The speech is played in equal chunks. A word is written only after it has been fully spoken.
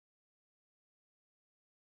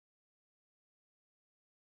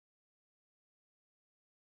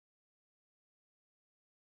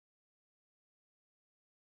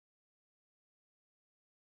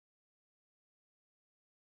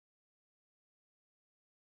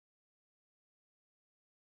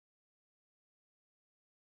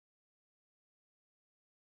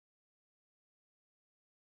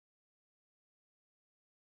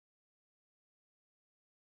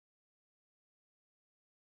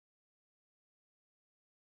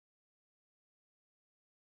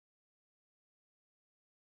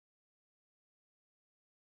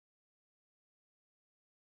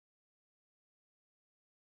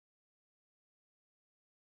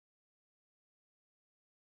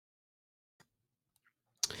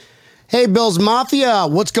Hey, Bills Mafia,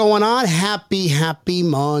 what's going on? Happy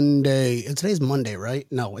Monday. Today's Monday, right?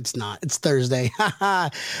 No, it's not. It's Thursday.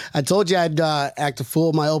 I told you I'd act a fool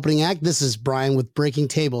in my opening act. This is Brian with Breaking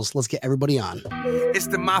Tables. Let's get everybody on. It's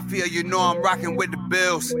the Mafia, you know I'm rocking with the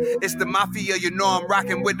Bills. It's the Mafia, you know I'm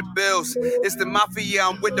rocking with the Bills. It's the Mafia,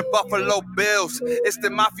 I'm with the Buffalo Bills. It's the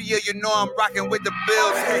Mafia, you know I'm rocking with the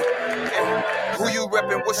Bills. Hey, who you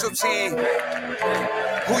reppin'? What's your team?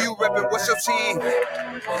 Who you reppin'? What's your team?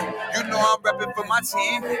 You know I'm reppin' for my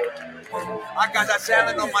team. I got that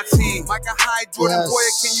talent on my team. Micah Hyde, Jordan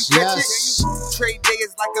Boyer, can you catch it? Trade day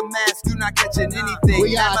is like a mask, you're not catching anything.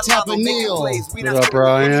 We got Tampa Neal. What up,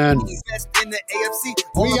 Brian? We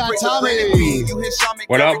got Tommy.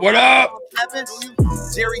 What up?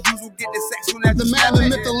 Jerry Hughes will get the sex soon as the man, the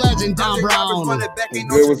myth, the legend, Don Brown.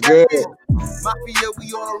 What's good? Mafia,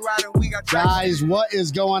 we on a ride and we got guys, what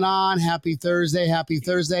is going on? Happy Thursday.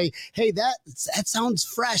 Hey, that sounds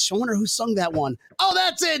fresh. I wonder who sung that one. Oh,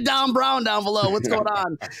 that's it, Don Brown down below. What's going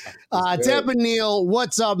on? Tampa Neal,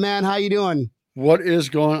 what's up, man? How you doing? What is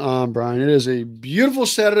going on, Brian? It is a beautiful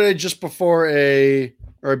Saturday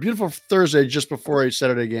or a beautiful Thursday just before a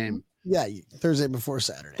Saturday game. Yeah, Thursday before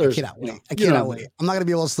Saturday. Thursday, I cannot wait. I'm not going to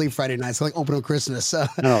be able to sleep Friday night. So like open up Christmas. I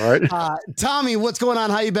know, right? Tommy, what's going on?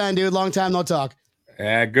 How you been, dude? Long time no talk.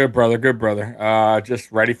 Yeah, good brother.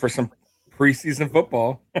 Just ready for some preseason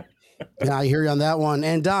football. Yeah, I hear you on that one.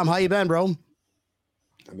 And Dom, how you been, bro?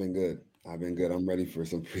 I've been good. I'm ready for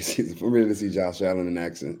some preseason. I'm ready to see Josh Allen in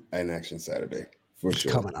action Saturday for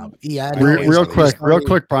sure. Coming up. Yeah. Real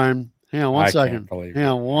quick, Brian. Hang on one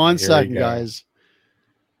second, guys.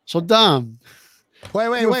 So, Dom.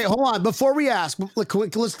 Wait. Hold on. Before we ask, let's.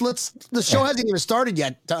 The show hasn't even started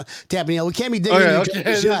yet, Tampa Neal. We can't be digging yet.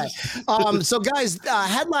 So, guys,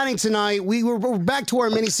 headlining tonight, we're back to our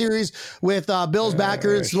mini-series with Bills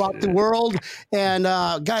backers throughout the world. And,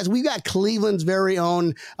 guys, we got Cleveland's very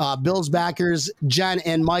own Bills backers, Jen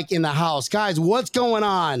and Mike in the house. Guys, what's going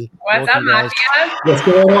on? What's up, Mafia? What's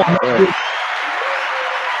going on?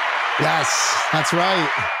 Yes, that's right.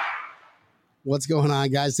 What's going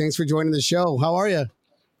on, guys? Thanks for joining the show. How are you?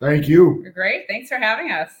 Thank you. You're great. Thanks for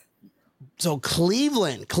having us. So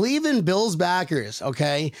Cleveland Bills backers.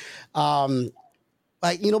 Okay.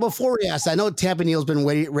 Before we ask, I know Tampa Neal's been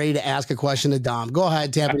ready to ask a question to Dom. Go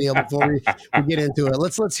ahead, Tampa Neal, before we get into it.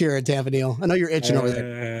 Let's hear it, Tampa Neal. I know you're itching over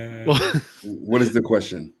there. What is the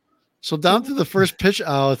question? So Dom threw the first pitch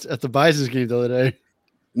out at the Bison's game the other day.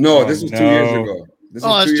 No, this was 2 years ago.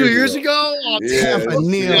 That's 2 years ago? Oh, yeah, Tampa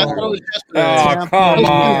Neal. Come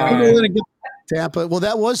on. Tampa. Well,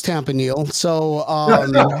 that was Tampa Neal. So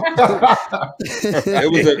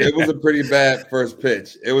it was a pretty bad first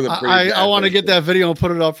pitch. It was a pretty I want to get that video and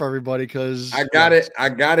put it up for everybody because I got it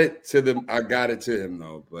to him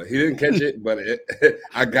though, but he didn't catch it. But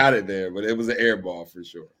I got it there. But it was an air ball for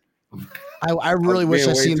sure. I really wish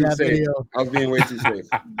I seen that video. I was being way too safe.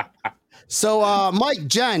 So, Mike,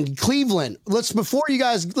 Jen, Cleveland. Let's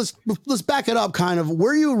back it up. Kind of.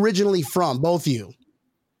 Where are you originally from, both of you?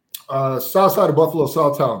 South side of Buffalo,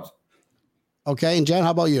 South Towns. Okay, and Jen,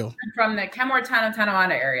 how about you? I'm from the Kenmore,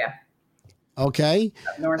 Tonawanda area. Okay,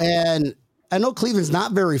 and I know Cleveland's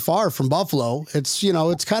not very far from Buffalo. It's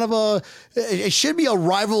kind of it should be a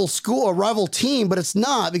rival school, a rival team, but it's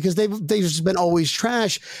not because they've just been always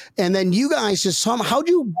trash. And then you guys how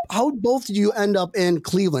both of you end up in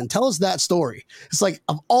Cleveland? Tell us that story. It's like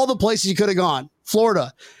of all the places you could have gone,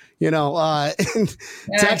 Florida,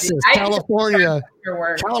 Texas, California,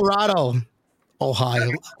 Colorado,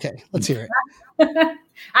 Ohio. Okay, let's hear it.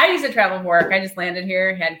 I used to travel for work. I just landed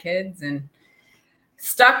here, had kids, and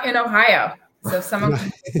stuck in Ohio. So if someone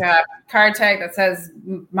can make a card tag that says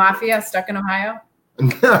Mafia stuck in Ohio.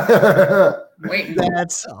 Wait.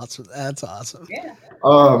 That's awesome. Yeah.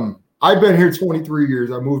 I've been here 23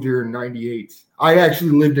 years. I moved here in 98. I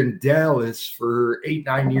actually lived in Dallas for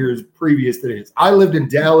 8-9 years previous to this. I lived in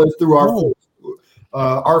Dallas through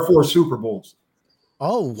our four Super Bowls.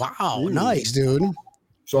 Oh, wow. Nice, dude.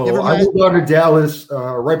 So I moved down to Dallas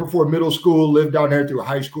right before middle school, lived down there through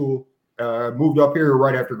high school, moved up here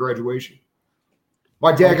right after graduation.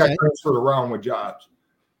 My dad got transferred around with jobs.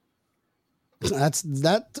 That's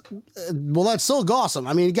still awesome.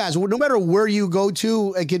 I mean, guys, no matter where you go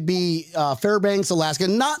to, it could be Fairbanks, Alaska.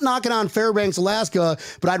 Not knocking on Fairbanks, Alaska,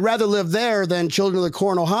 but I'd rather live there than Children of the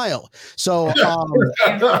Corn, Ohio. So that's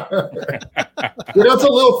a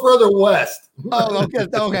little further west. Oh, okay.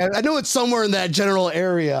 I know it's somewhere in that general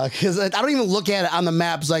area because I don't even look at it on the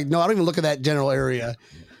maps. Like, no, I don't even look at that general area.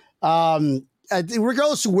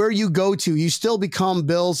 regardless of where you go to, you still become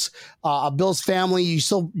Bills, a Bills family. You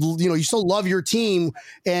still love your team,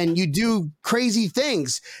 and you do crazy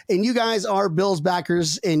things. And you guys are Bills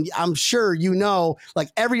backers, and I'm sure like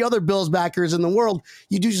every other Bills backers in the world,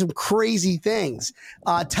 you do some crazy things.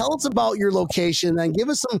 Tell us about your location and give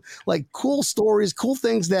us some like cool stories, cool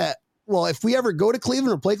things that, well, if we ever go to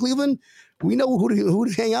Cleveland or play Cleveland, we know who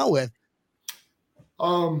to hang out with.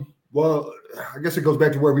 Well, I guess it goes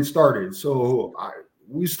back to where we started. So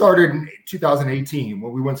we started in 2018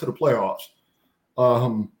 when we went to the playoffs.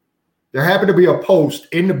 There happened to be a post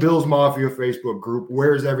in the Bills Mafia Facebook group.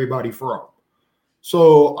 Where's everybody from?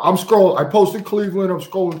 So I'm scrolling. I posted Cleveland. I'm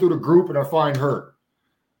scrolling through the group and I find her.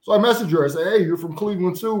 So I message her. I say, hey, you're from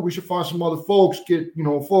Cleveland too. We should find some other folks. Get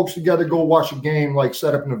folks together. Go watch a game. Like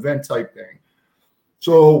set up an event type thing.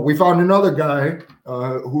 So we found another guy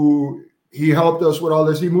who. He helped us with all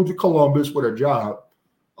this. He moved to Columbus with a job.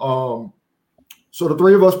 So the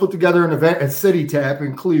three of us put together an event at City Tap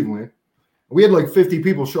in Cleveland. We had like 50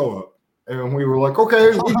 people show up. And we were like,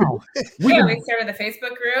 okay. We started the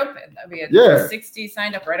Facebook group. We had 60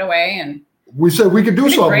 signed up right away. And we said we could do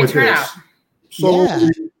something with this. So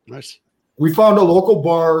we found a local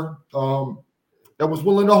bar that was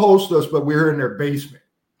willing to host us, but we were in their basement.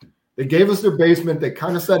 They gave us their basement. They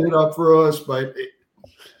kind of set it up for us, but it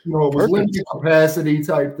was limited capacity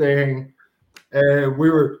type thing. And we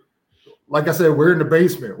were, like I said, we're in the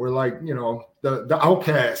basement. We're like, the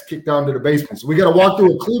outcasts kicked down to the basement. So we got to walk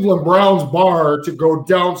through a Cleveland Browns bar to go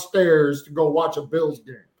downstairs to go watch a Bills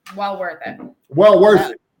game. Well worth it. Well worth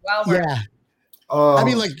it. Well worth it. I've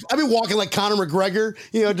been walking like Conor McGregor,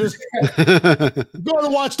 just go to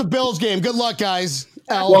watch the Bills game. Good luck, guys.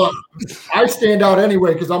 Well, I stand out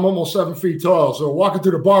anyway because I'm almost 7 feet tall. So walking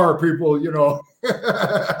through the bar, people,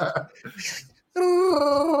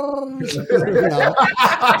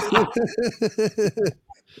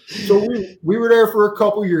 So we were there for a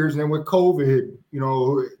couple years, and then with COVID,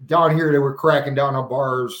 down here they were cracking down on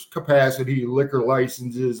bars, capacity, liquor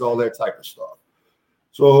licenses, all that type of stuff.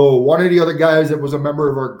 So one of the other guys that was a member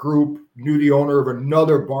of our group knew the owner of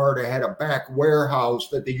another bar that had a back warehouse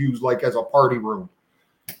that they used like as a party room.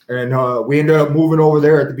 And we ended up moving over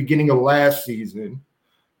there at the beginning of last season.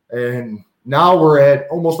 And now we're at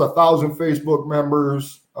almost 1,000 Facebook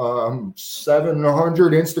members,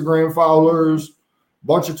 700 Instagram followers,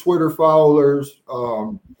 bunch of Twitter followers.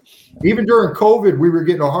 Even during COVID, we were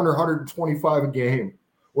getting 100, 125 a game.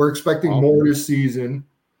 We're expecting more this season.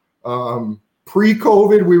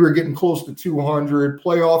 Pre-COVID, we were getting close to 200.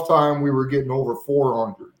 Playoff time, we were getting over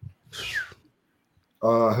 400.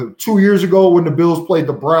 2 years ago, when the Bills played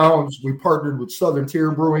the Browns, we partnered with Southern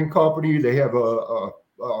Tier Brewing Company. They have a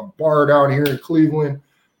bar down here in Cleveland.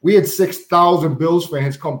 We had 6,000 Bills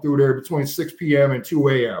fans come through there between 6 p.m. and 2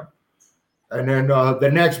 a.m. And then the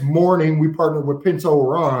next morning, we partnered with Pinto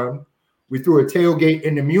Ron. We threw a tailgate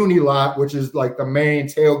in the Muni lot, which is like the main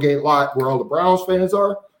tailgate lot where all the Browns fans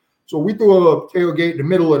are. So we threw a tailgate in the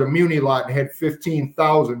middle of the Muni lot and had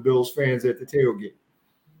 15,000 Bills fans at the tailgate.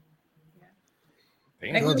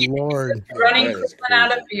 Good Lord. Running Cleveland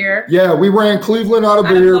out of beer. Yeah, we ran Cleveland out of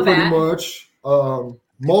beer pretty much.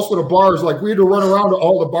 Most of the bars, like we had to run around to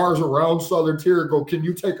all the bars around Southern Tier and go, can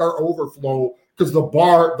you take our overflow? Because the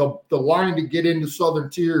line to get into Southern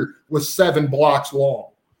Tier was 7 blocks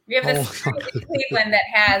long. We have this street in Cleveland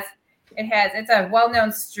that it's a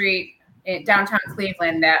well-known street in downtown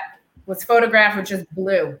Cleveland that was photographed with just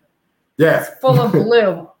blue. Yeah. It's full of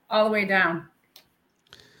blue all the way down.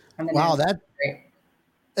 Wow,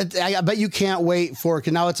 I bet you can't wait for it.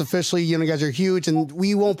 Because now it's officially, you guys are huge, and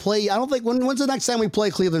we won't play. I don't think when's the next time we play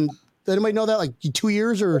Cleveland? Did anybody know that? Like 2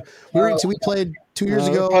 years or we played 2 years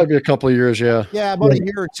ago? Probably a couple of years, yeah. Yeah, about a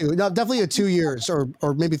year or two. No, definitely 2 years or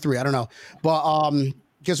maybe 3. I don't know. But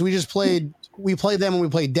because we played them when we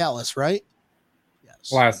played Dallas, right?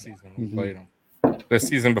 Yes. Last season we played them. The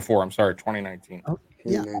season before, I'm sorry, 2019. Oh,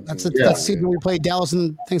 yeah, that's the season we played Dallas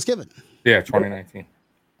and Thanksgiving. Yeah, 2019.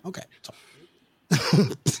 Okay.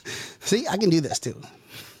 See, I can do this too.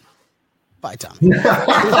 Bye, Tom.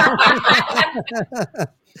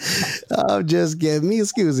 I'm just kidding. Me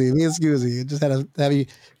excusey. Just had to have you,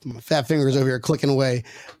 my fat fingers over here clicking away.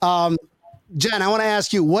 Jen, I want to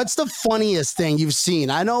ask you, what's the funniest thing you've seen?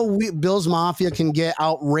 I know Bills Mafia can get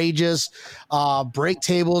outrageous, break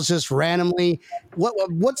tables just randomly.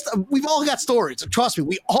 We've all got stories. Trust me,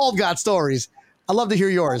 we all got stories. I'd love to hear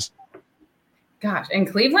yours. Gosh, in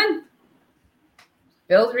Cleveland?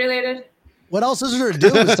 Bills related? What else is there to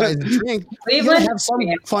do besides drink? Cleveland? You have some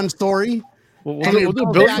fun story. We'll do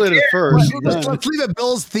Bills related first. Let's leave a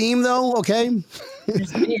Bills theme though, okay?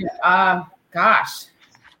 Gosh.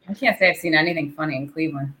 I can't say I've seen anything funny in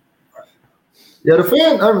Cleveland. Yeah, the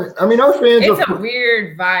fans. I mean, our fans. It's a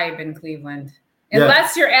weird vibe in Cleveland,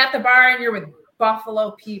 unless you're at the bar and you're with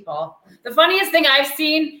Buffalo people. The funniest thing I've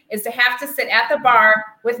seen is to have to sit at the bar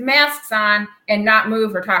with masks on and not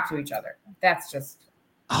move or talk to each other. That's just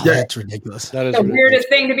that's ridiculous. That is the weirdest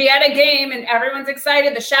thing, to be at a game and everyone's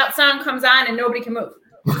excited. The shout song comes on and nobody can move.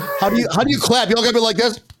 How do you clap? You all gotta be like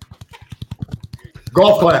this.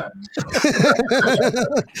 Golf clap.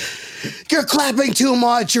 You're clapping too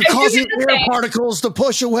much. You're causing air particles to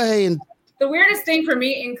push away. And the weirdest thing for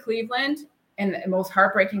me in Cleveland, and the most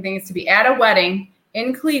heartbreaking thing, is to be at a wedding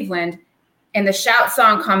in Cleveland and the shout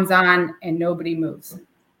song comes on and nobody moves.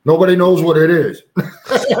 Nobody knows what it is.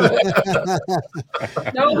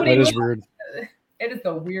 Nobody That is moves. weird. It is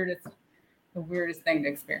the weirdest thing to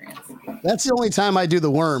experience. that's the only time I do the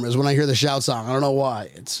worm is when I hear the shout song. I don't know why.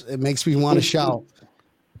 It makes me want to shout.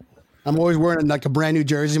 I'm always wearing like a brand new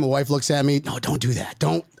jersey. My wife looks at me. No, don't do that.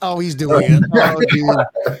 Don't. Oh, he's doing it. Oh, dude. I'm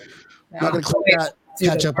not gonna clip that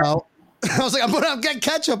ketchup out. I was like, I'm gonna get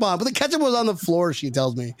ketchup on, but the ketchup was on the floor. She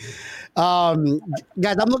tells me,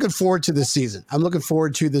 guys, I'm looking forward to this season.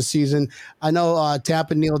 I know Tap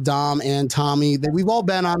and Neil, Dom, and Tommy, that we've all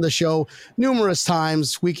been on the show numerous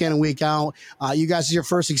times, week in and week out. You guys, is your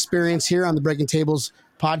first experience here on the Breaking Tables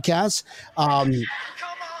podcast. I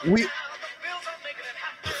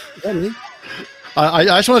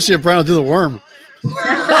just want to see if Brian will do the worm.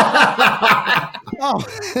 Oh,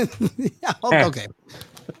 yeah, okay.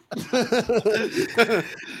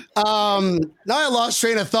 Now I lost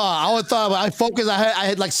train of thought. I focused. I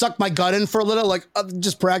had like sucked my gut in for a little, like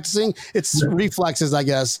just practicing. It's reflexes, I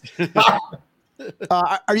guess.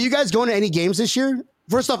 Are you guys going to any games this year?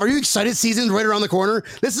 First off, are you excited? Season's right around the corner.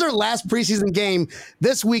 This is our last preseason game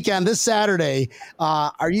this weekend, this Saturday.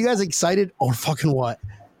 Are you guys excited or fucking what?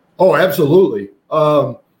 Oh, absolutely.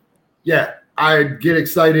 Yeah, I get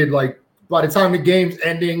excited. Like by the time the game's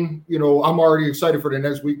ending, I'm already excited for the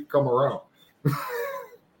next week to come around.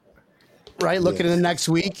 Right, looking at the next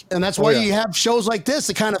week, and that's why you have shows like this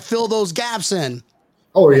to kind of fill those gaps in.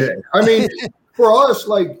 Oh yeah, I mean, for us,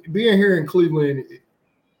 like being here in Cleveland,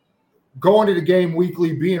 going to the game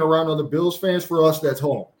weekly, being around other Bills fans, for us, that's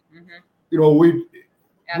home.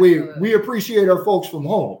 Mm-hmm. We appreciate our folks from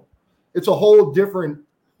home. It's a whole different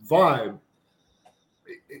vibe.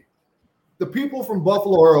 The people from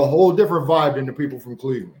Buffalo are a whole different vibe than the people from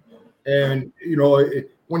Cleveland. And,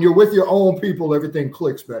 when you're with your own people, everything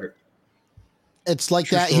clicks better. It's like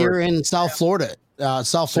that here in South Florida.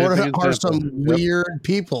 South Florida are some weird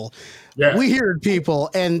people. Yeah. Weird people.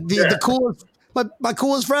 And the coolest, my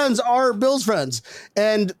coolest friends are Bills friends.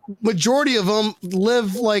 And majority of them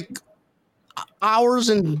live like hours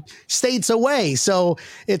and states away. So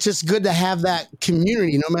it's just good to have that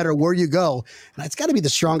community no matter where you go. And it's got to be the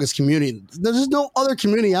strongest community. There's no other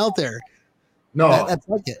community out there. No, that's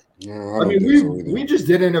like it. No, I mean, we just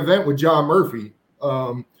did an event with John Murphy.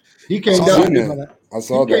 He came down.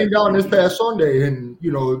 Came down this past Sunday, and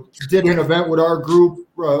did an event with our group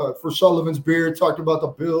for Sullivan's Beer. Talked about the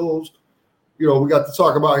Bills. We got to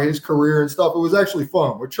talk about his career and stuff. It was actually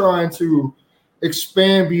fun. We're trying to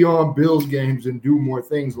expand beyond Bills games and do more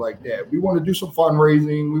things like that. We want to do some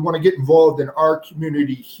fundraising. We want to get involved in our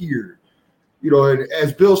community here. And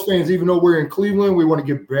as Bills fans, even though we're in Cleveland, we want to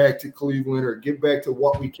get back to Cleveland or get back to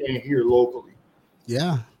what we can here locally.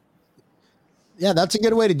 Yeah. Yeah, that's a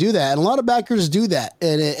good way to do that. And a lot of backers do that.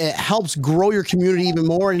 And it helps grow your community even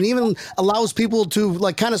more, and even allows people to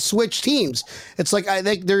like kind of switch teams. It's like, I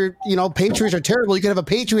think they're, Patriots are terrible. You can have a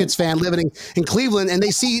Patriots fan living in Cleveland and they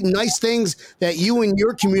see nice things that you and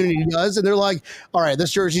your community does. And they're like, all right,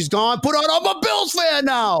 this jersey's gone. Put on, I'm a Bills fan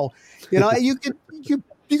now. You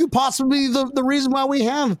could possibly be the reason why we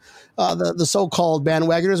have the so-called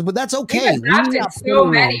bandwagoners, but that's okay. We've adopted so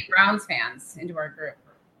many Browns fans into our group.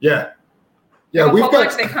 Yeah. Yeah,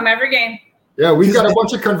 they come every game. Yeah, we've got a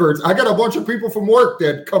bunch of converts. I got a bunch of people from work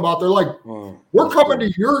that come out. They're like, we're coming to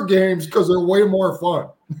your games because they're way more fun.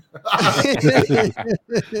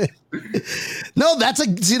 No, that's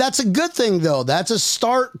a good thing though. That's a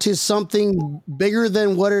start to something bigger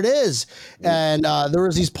than what it is. And there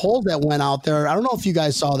was these polls that went out there. I don't know if you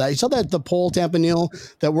guys saw that. You saw that the poll, Tampa Neil,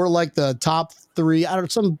 that we're like the top 3. I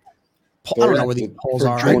don't know where these polls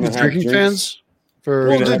are. Drinking fans.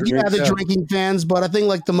 The drinking fans, but I think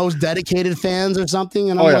like the most dedicated fans or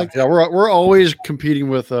something. And we're always competing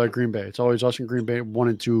with Green Bay. It's always us and Green Bay 1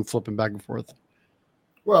 and 2 flipping back and forth.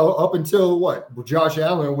 Well, up until Josh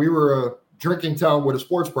Allen, we were a drinking town with a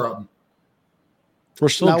sports problem. We're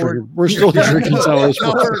still drinking. We're still drinking town with a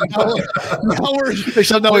sports problem.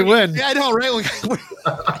 Except now we win. Yeah, I know, right?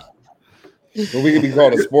 But we can be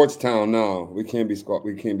called a sports town now. We can't be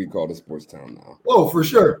called a sports town now. Oh, for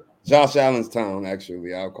sure. Josh Allen's town,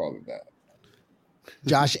 actually, I'll call it that.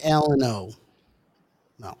 Josh Allen. No.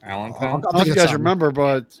 Allentown. I don't know if you guys remember,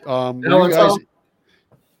 but were you guys,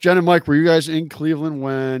 Jen and Mike, were you guys in Cleveland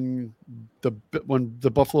when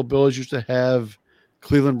the Buffalo Bills used to have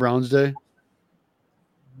Cleveland Browns Day?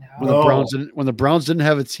 No. When the Browns didn't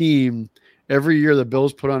have a team, every year the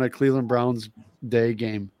Bills put on a Cleveland Browns Day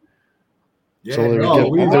game. Yeah, So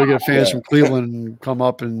they would get fans from Cleveland come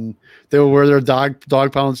up and they would wear their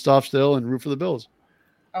dog pound stuff still and root for the Bills.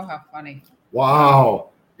 Oh, how funny. Wow.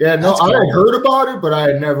 Yeah, no, I had heard about it, but I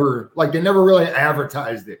had never, like, they never really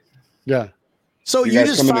advertised it. Yeah. So You you guys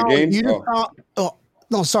just come to found, games? you just found, oh,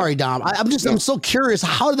 no, sorry, Dom. I'm so curious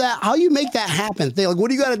how you make that happen. Like, what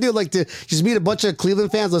do you got to do? Like, to just meet a bunch of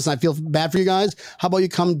Cleveland fans? Listen, I feel bad for you guys. How about you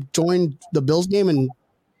come join the Bills game and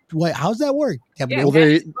wait? How's that work? Yeah, Well,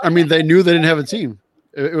 they knew they didn't have a team.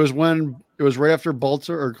 It was right after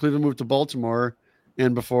Baltimore or Cleveland moved to Baltimore,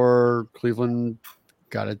 and before Cleveland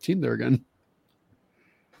got a team there again.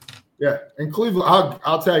 Yeah, and Cleveland,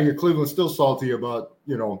 I'll tell you, Cleveland's still salty about,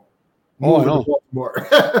 Oh, I know. to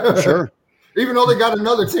Baltimore. Sure. Even though they got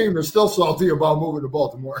another team, they're still salty about moving to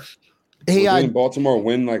Baltimore. Hey, didn't Baltimore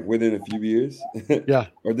win like within a few years? Yeah.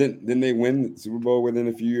 Or didn't they win the Super Bowl within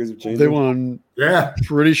a few years of change? They won. Yeah.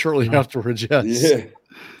 Pretty shortly afterwards. Yes. Yeah.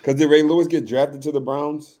 Because did Ray Lewis get drafted to the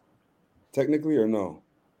Browns, technically, or no?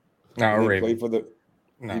 No, He Ravens. played for the.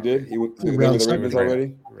 No. He did. They were the Ravens. Ravens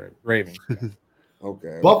already. Ravens.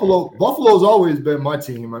 Okay. Buffalo's always been my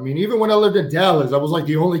team. I mean, even when I lived in Dallas, I was like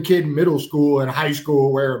the only kid in middle school and high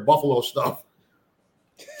school wearing Buffalo stuff.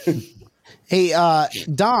 Hey,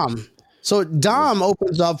 Dom. So Dom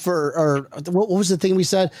opens up for, or what was the thing we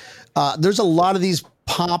said? There's a lot of these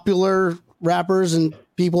popular rappers and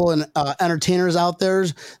people and entertainers out there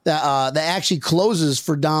that actually closes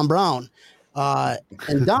for Dom Brown.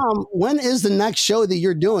 And Dom, when is the next show that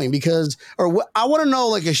you're doing? Because, I want to know,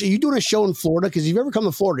 like, are you doing a show in Florida? Because if you've ever come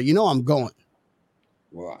to Florida, you know I'm going.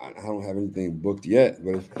 Well, I don't have anything booked yet,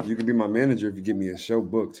 but if you can be my manager if you give me a show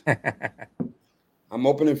booked. I'm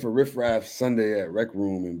opening for Riff Raff Sunday at Rec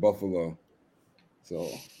Room in Buffalo. So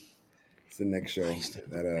it's the next show.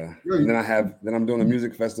 And then I'm doing a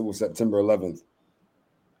music festival September 11th.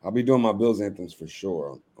 I'll be doing my Bills anthems for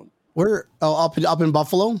sure. Where? Oh, up in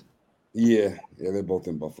Buffalo? Yeah, they're both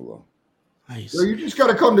in Buffalo. Nice. So you just got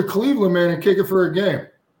to come to Cleveland, man, and kick it for a game.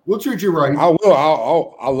 We'll treat you right. I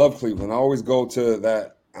will. I love Cleveland. I always go to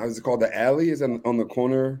that. How's it called? The alley is on the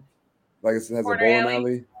corner. Like it has a bowling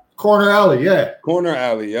alley. Corner alley, yeah. Corner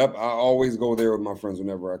alley. Yep. I always go there with my friends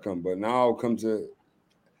whenever I come. But now I'll come to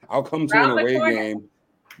an away game,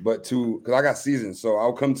 but because I got seasons, so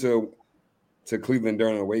I'll come to Cleveland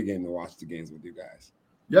during an away game to watch the games with you guys.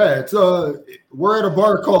 Yeah, it's we're at a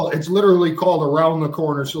bar it's literally called Around the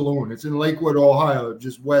Corner Saloon. It's in Lakewood, Ohio,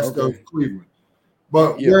 just west of Cleveland.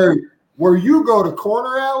 But where you go to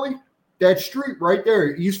Corner Alley, that street right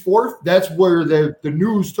there, East 4th, that's where the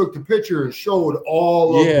news took the picture and showed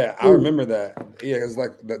all of the I remember that. Yeah, it's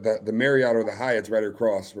like the Marriott or the Hyatt's right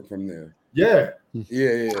across from there. Yeah.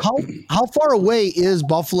 Yeah. How far away is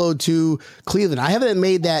Buffalo to Cleveland? I haven't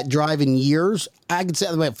made that drive in years. I could say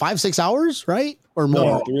 5-6 hours, right? Or more.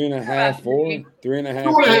 No. 3.5, 4, 3.5.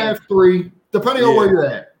 2.5, 3, depending on where you're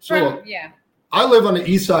at. So I live on the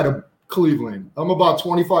east side of Cleveland. I'm about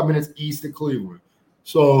 25 minutes east of Cleveland.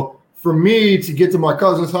 So for me to get to my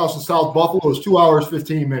cousin's house in South Buffalo is 2 hours,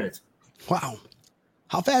 15 minutes. Wow.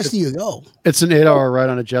 How fast do you go? It's an 8-hour ride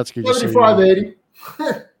on a jet ski. 75, 80.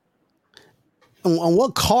 And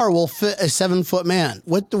what car will fit a 7-foot man?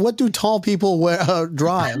 What do tall people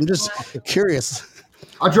drive? I'm just curious.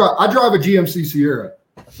 I drive a GMC Sierra.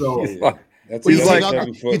 So you take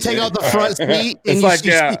out the front seat and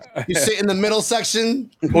you sit in the middle section.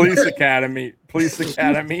 Police Academy.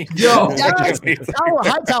 Yo, yes.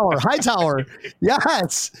 High tower.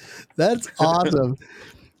 Yes, that's awesome.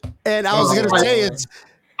 And I was gonna say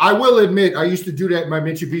I will admit I used to do that in my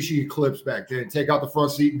Mitsubishi Eclipse back then. Take out the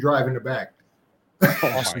front seat and drive in the back.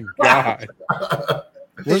 Awesome. God.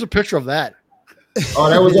 Where's a picture of that?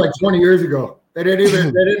 Oh, that was like 20 years ago. They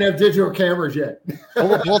didn't have digital cameras yet.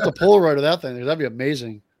 Pull out the Polaroid of that thing. That'd be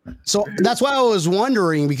amazing. So that's why I was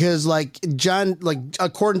wondering, because like John, like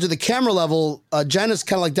according to the camera level, Jen is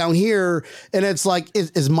kind of like down here, and it's like,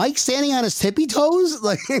 is Mike standing on his tippy toes?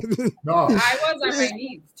 Like, no, I was on my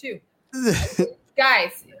knees too.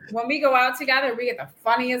 Guys, when we go out together, we get the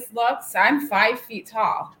funniest looks. I'm 5 feet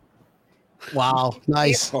tall. Wow,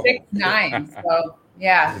 nice. 6'9". So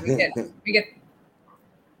yeah, we get.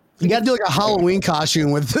 You got to do like a Halloween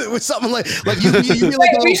costume with something like you be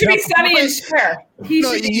like we should be Sonny and Cher. You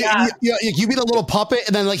be the little puppet,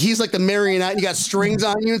 and then like he's like the marionette. And you got strings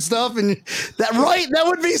on you and stuff, and that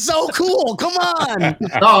would be so cool. Come on.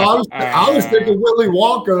 No, I was thinking Willy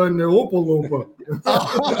Wonka and the Oompa Loompa.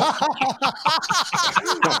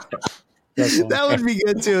 That would be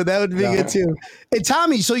good too. Good too. Hey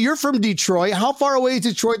Tommy, so you're from Detroit. How far away is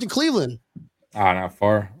Detroit to Cleveland? Not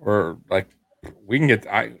far. We're like we can get.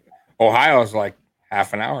 Ohio's like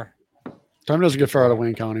half an hour. Tommy doesn't get far out of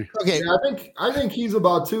Wayne County. Okay, yeah, I think he's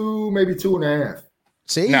about maybe 2.5.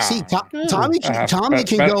 See, Tommy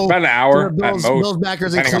can go about an hour to Bills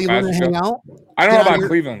backers in Cleveland and hang out. I don't know about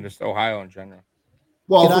Cleveland, just Ohio in general.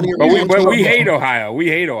 Well, but we hate Ohio. We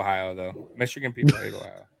hate Ohio though. Michigan people hate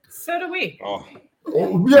Ohio. So do we. Oh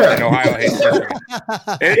yeah. And Ohio hates Michigan.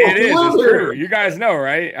 It is. It's true. You guys know,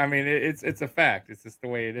 right? I mean, it's a fact. It's just the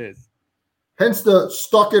way it is. Hence the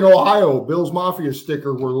stuck in Ohio Bills Mafia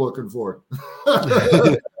sticker we're looking for.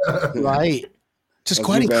 Right. Just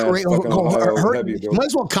go ahead and create. Might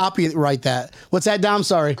as well write that. What's that, Dom?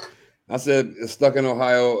 Sorry. I said stuck in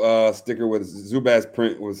Ohio sticker with Zubaz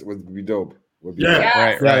print would be dope.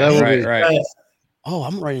 Right. Oh,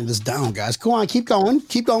 I'm writing this down, guys. Go on, keep going,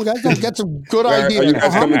 guys. Don't get some good ideas. Are you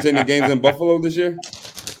guys coming to any games in Buffalo this year?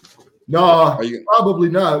 No, probably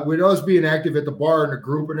not. With us being active at the bar and the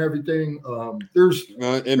group and everything,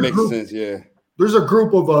 it makes sense. Yeah, there's a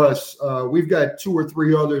group of us. We've got 2 or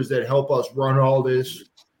 3 others that help us run all this,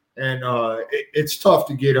 and it's tough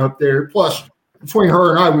to get up there. Plus, between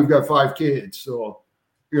her and I, we've got 5 kids, so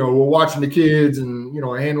we're watching the kids and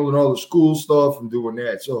handling all the school stuff and doing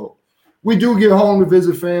that. So we do get home to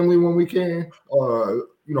visit family when we can.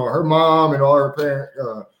 Her mom and all her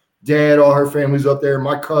parents. Dad, all her family's up there.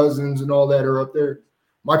 My cousins and all that are up there.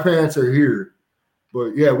 My parents are here.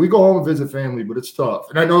 But, yeah, we go home and visit family, but it's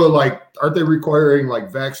tough. And I know, aren't they requiring,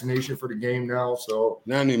 vaccination for the game now? So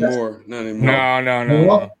Not anymore.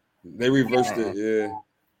 No. They reversed it, yeah.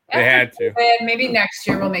 They had to. Maybe next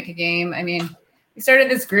year we'll make a game. I mean, we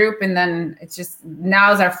started this group, and then it's just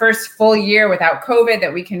now is our first full year without COVID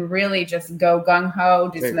that we can really just go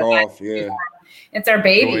gung-ho. Take off, yeah. It's our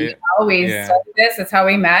baby. We started this. It's how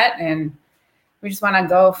we met, and we just want to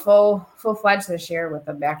go full-fledged this year with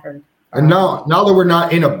the backer. And now that we're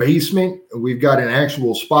not in a basement, we've got an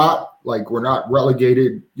actual spot. We're not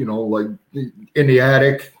relegated, in the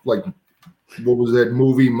attic. What was that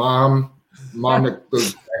movie, Mom,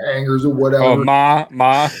 the hangers or whatever. Oh, Ma.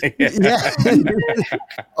 Yeah.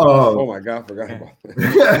 Oh my God, I forgot about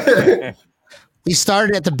that. We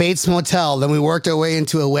started at the Bates Motel, then we worked our way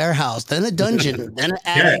into a warehouse, then a dungeon, then an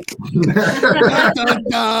attic. And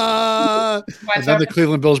then the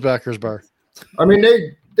Cleveland Bills backers bar. I mean,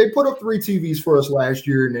 they put up 3 TVs for us last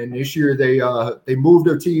year, and then this year they moved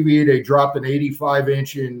their TV. They dropped an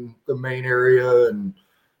 85-inch in the main area, and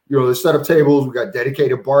they set up tables. We got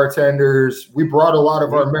dedicated bartenders. We brought a lot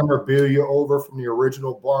of our memorabilia over from the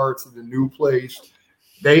original bar to the new place.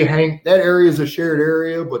 That area is a shared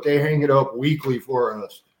area, but they hang it up weekly for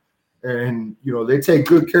us. And, they take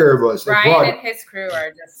good care of us. Ryan and his crew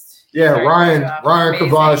are just. Yeah, Ryan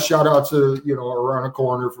Kavaz, shout out to, around the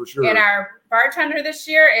corner for sure. And our bartender this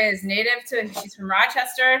year is she's from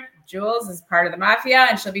Rochester. Jules is part of the Mafia,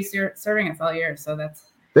 and she'll be serving us all year. So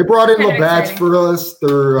they brought in Labatt's for us.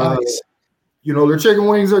 They're, their chicken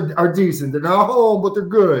wings are decent. They're not home, but they're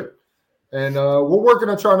good. And we're working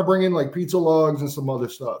on trying to bring in pizza logs and some other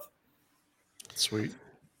stuff. Sweet.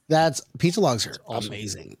 Pizza logs are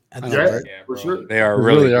amazing. For sure. They are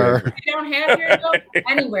really are. We don't have here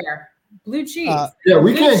anywhere. Blue cheese.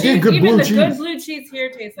 We can't get good blue cheese. Even the good blue cheese here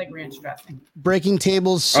tastes like ranch dressing. Breaking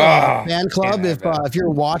Tables fan club. If you're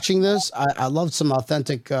watching this, I love some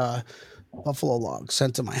authentic buffalo logs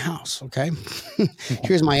sent to my house. Okay,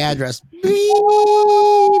 here's my address.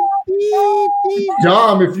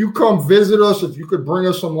 Dom, if you come visit us, if you could bring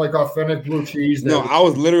us some authentic blue cheese. No, I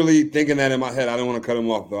was literally thinking that in my head. I didn't want to cut him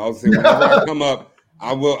off though. I was saying whenever I come up,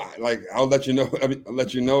 I will I'll let you know. I'll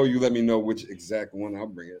let you know. You let me know which exact one. I'll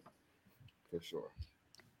bring it for sure.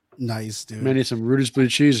 Nice, dude. Many some Rudy's blue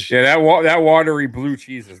cheese. Yeah, that watery blue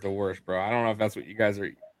cheese is the worst, bro. I don't know if that's what you guys are.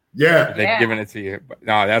 Yeah, they're giving it to you, but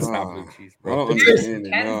no, that's not blue cheese, bro. I don't understand it.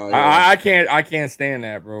 No, I can't stand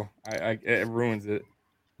that, bro. It ruins it.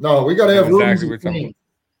 No, we gotta have exactly what talking.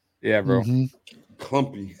 Yeah, bro. Mm-hmm.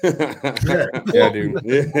 Clumpy. Yeah, dude.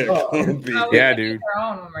 Yeah, clumpy. Yeah, dude. Our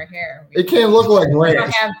own when we're here. It can't look like ranch. We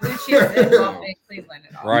don't have blue cheese in Cleveland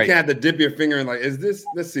at all. Right. You can't have to dip your finger in is this?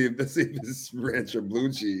 Let's see if this is ranch or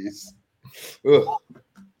blue cheese. Ugh.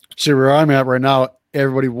 See where I'm at right now.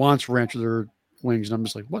 Everybody wants ranch with their wings, and I'm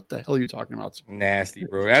just like, what the hell are you talking about? Nasty,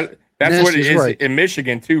 bro. That's Nasty what it is right. in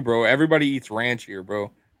Michigan too, bro. Everybody eats ranch here,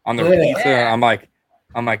 bro. On their pizza, I'm like,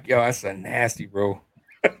 yo, that's a nasty, bro.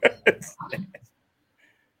 Nasty.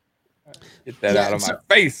 Get that out of my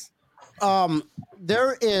face.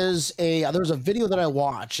 There's a video that I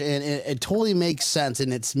watch, and it totally makes sense,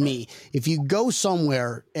 and it's me. If you go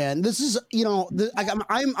somewhere, and this is,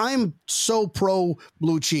 I'm so pro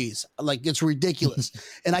blue cheese, like it's ridiculous,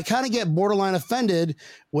 and I kind of get borderline offended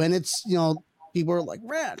when it's, people are like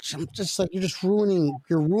ranch. I'm just like, you're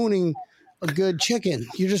ruining a good chicken.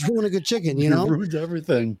 You just ruin a good chicken, It ruins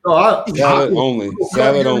everything. Salad only.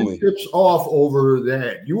 Salad only. Tips off over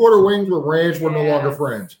that. You order wings with ranch, we're no longer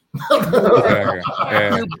friends.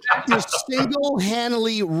 You're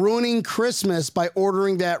single-handedly ruining Christmas by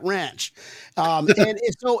ordering that ranch.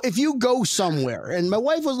 If you go somewhere, and my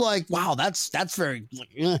wife was like, "Wow, that's very,"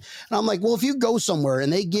 and I'm like, "Well, if you go somewhere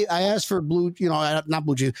and I asked for blue, not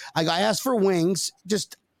blue cheese. I asked for wings,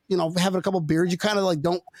 just having a couple beers. You kind of like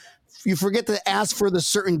don't." You forget to ask for the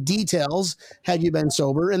certain details had you been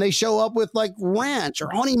sober, and they show up with like ranch or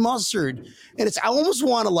honey mustard. And I almost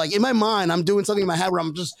want to, like, in my mind, I'm doing something in my head where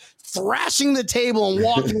I'm just thrashing the table and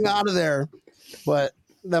walking out of there. But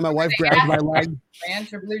then my wife grabs my leg.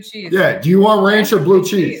 Ranch or blue cheese? Yeah. Do you want ranch or blue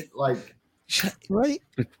cheese? Like, right?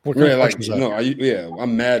 What kind of like, question is no,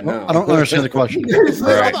 I'm mad now. I don't understand the question.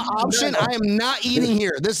 Right. Option. I am not eating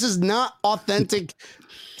here. This is not authentic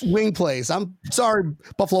wing place. I'm sorry,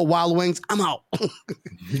 Buffalo Wild Wings. I'm out.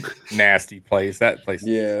 Nasty place. That place.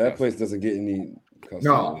 Yeah, that place doesn't get any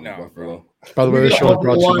No, Buffalo. By the way, this show is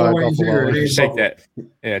brought to you by Wings here. Buffalo. Take that.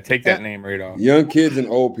 Yeah, take that name right off. Young kids and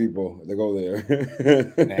old people, they go there.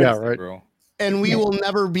 Nasty, Yeah, right. bro. And we will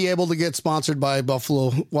never be able to get sponsored by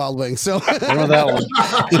Buffalo Wild Wings. So I know that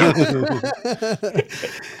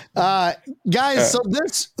one. Guys, so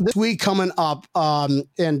this week coming up,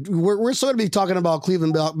 and we're still going to be talking about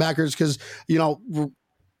Cleveland backers because,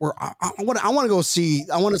 I want to go see.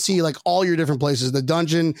 I want to see like all your different places: the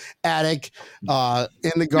dungeon, attic, in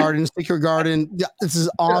the garden, secret garden. Yeah, this is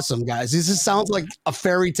awesome, guys. This sounds like a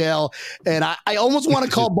fairy tale, and I almost want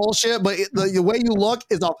to call bullshit, but the way you look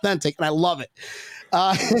is authentic, and I love it.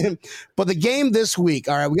 But the game this week,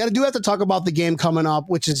 all right, we do have to talk about the game coming up,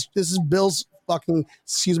 this is Bill's fucking,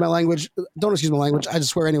 excuse my language. Don't excuse my language. I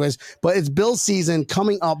just swear anyways. But it's Bill's season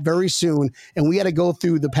coming up very soon, and we got to go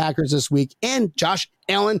through the Packers this week. And Josh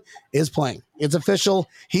Allen is playing. It's official.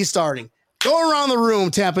 He's starting. Go around the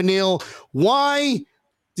room, Tampa Neal. Why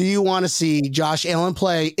do you want to see Josh Allen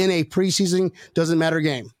play in a preseason doesn't matter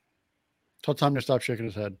game? Tell Tom to stop shaking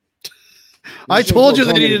his head. I told you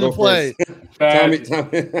that he didn't play. Tommy.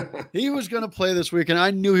 He was going to play this weekend. I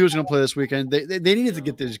knew he was going to play this weekend. They needed to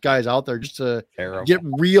get these guys out there just to get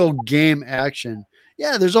real game action.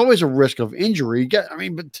 Yeah, there's always a risk of injury. You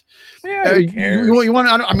want to. I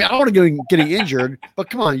don't want to get getting injured, but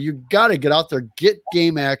come on, you got to get out there, get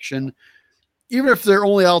game action, even if they're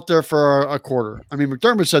only out there for a quarter. I mean,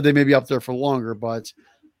 McDermott said they may be out there for longer, but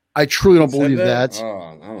I truly don't believe that.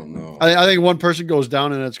 Oh, I don't know. I think one person goes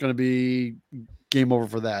down and it's going to be game over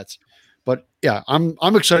for that. But yeah, I'm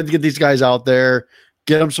excited to get these guys out there,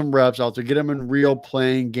 get them some reps out there, get them in real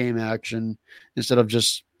playing game action instead of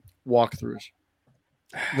just walkthroughs.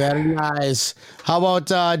 Very nice. How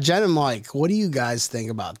about Jen and Mike? What do you guys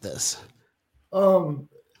think about this? I'm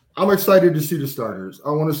excited to see the starters. I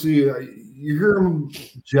want to see you hear them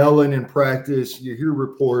gelling in practice. You hear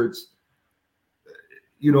reports.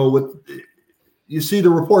 You see the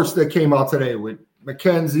reports that came out today with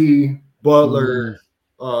McKenzie, Butler,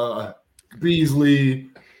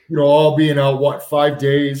 Beasley, all being out 5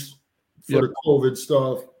 days for the COVID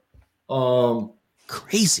stuff.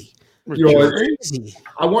 Crazy. Crazy.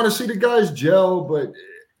 I want to see the guys gel, but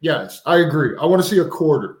yes, I agree. I want to see a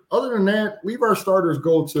quarter. Other than that, leave our starters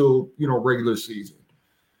go till regular season.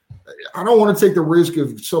 I don't want to take the risk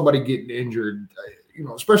of somebody getting injured.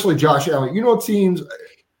 Especially Josh Allen. Teams.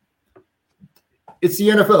 It's the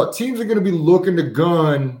NFL. Teams are going to be looking to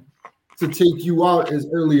gun to take you out as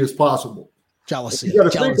early as possible. Jealousy.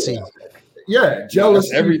 Yeah, jealousy.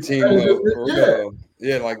 That's every team.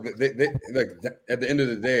 Yeah, like they like at the end of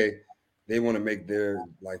the day, they want to make their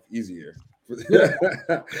life easier. Yeah,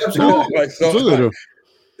 absolutely.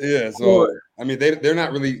 So I mean, they're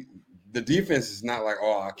not really. The defense is not like,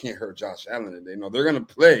 oh, I can't hurt Josh Allen today. No, they're going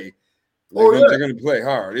to play. They're going to play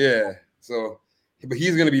hard. Yeah. So, but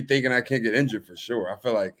he's going to be thinking I can't get injured for sure. I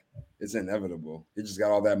feel like it's inevitable. He just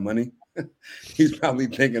got all that money. He's probably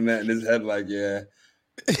thinking that in his head, like, yeah.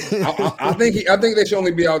 I think they should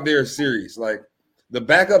only be out there serious. Like, the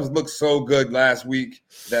backups looked so good last week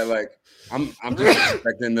that like I'm just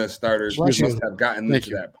expecting the starters must have gotten them to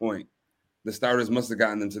that point. The starters must have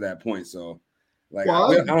gotten them to that point. So like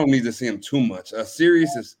I don't need to see them too much. A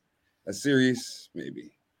series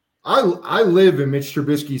maybe. I live in Mitch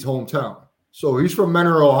Trubisky's hometown. So he's from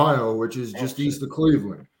Mentor, Ohio, which is just east of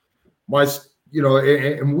Cleveland.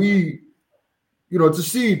 And we,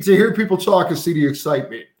 to hear people talk and see the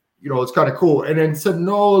excitement, it's kind of cool. And then to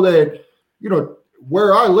know that,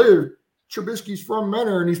 where I live, Trubisky's from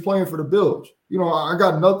Mentor and he's playing for the Bills. I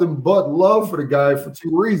got nothing but love for the guy for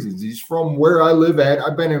two reasons. He's from where I live at.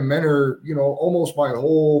 I've been in Mentor, almost my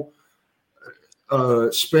whole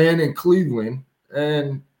span in Cleveland.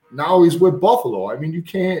 And now he's with Buffalo. I mean, you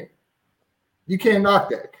can't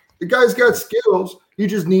knock that. The guy's got skills.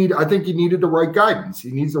 I think he needed the right guidance.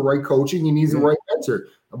 He needs the right coaching. He needs the right mentor.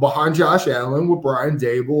 Behind Josh Allen with Brian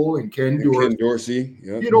Dable and Ken Dorsey.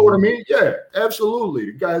 Yep. You know what I mean? Yeah, absolutely.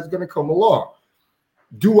 The guy's going to come along.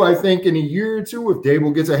 Do I think in a year or two, if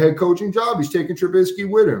Dable gets a head coaching job, he's taking Trubisky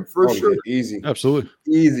with him? For sure. Yeah, easy. Absolutely.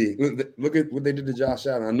 Easy. Look at what they did to Josh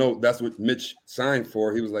Allen. I know that's what Mitch signed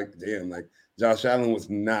for. He was like, damn, like Josh Allen was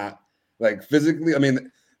not like physically. I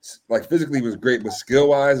mean, like physically he was great, but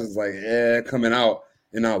skill-wise, it's like, coming out.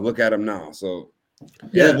 And now look at him now. So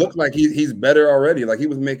it looked like he's better already. Like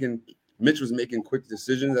Mitch was making quick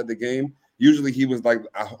decisions at the game. Usually he was like,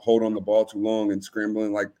 I hold on the ball too long and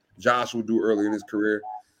scrambling like Josh would do early in his career.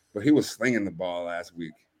 But he was slinging the ball last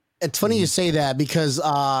week. It's funny you say that because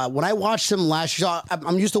when I watched him last year,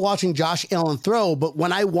 I'm used to watching Josh Allen throw, but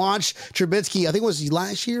when I watched Trubisky, I think it was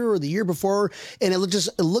last year or the year before, and it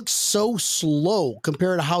looked so slow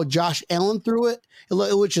compared to how Josh Allen threw it. It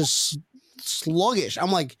was just sluggish.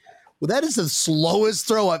 I'm like, well, that is the slowest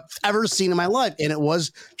throw I've ever seen in my life, and it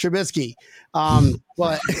was Trubisky.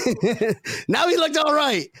 But now he looked all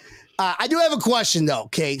right. I do have a question though.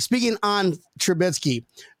 Okay, speaking on Trubisky,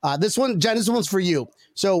 this one, Jen, this one's for you.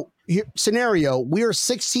 So, here, scenario: we are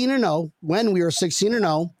 16-0. When we are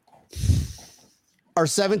 16-0, our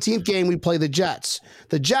 17th game we play the Jets.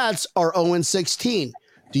 The Jets are 0-16.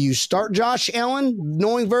 Do you start Josh Allen,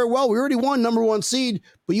 knowing very well we already won number 1 seed,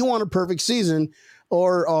 but you want a perfect season,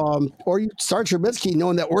 or you start Trubisky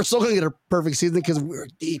knowing that we're still going to get a perfect season because we're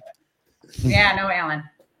deep? Yeah, no Allen.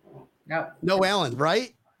 Nope. No Allen,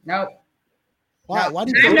 right? Nope. Why? Nope. Why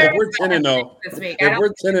do you think If we're 10-0 this week? If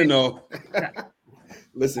we're 10-0,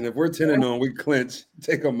 listen, if we're 10-0, we clinch.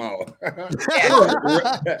 Take them out.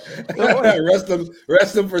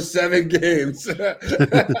 Rest them for 7 games.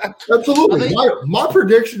 Absolutely. My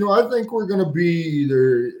prediction, I think we're going to be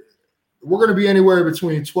anywhere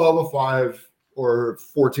between 12-5 or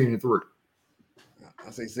 14-3.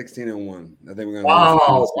 I'll say 16-1. I think we're going to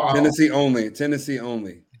wow. Tennessee only.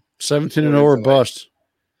 17-0 or bust.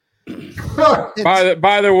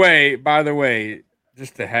 By the way,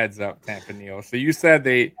 just a heads up, Tampa Neal. So you said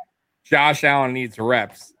Josh Allen needs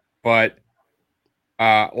reps, but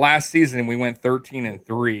last season we went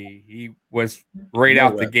 13-3. He was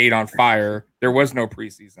out the gate on fire. There was no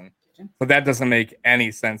preseason, so that doesn't make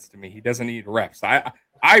any sense to me. He doesn't need reps.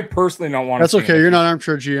 I personally don't want. That's okay. You're not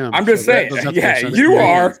armchair GM. I'm just saying. Yeah, you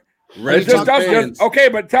are. Okay,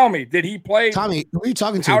 but tell me, did he play? Tommy, who are you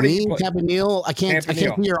talking to? Me, Tampa Neal? I can't see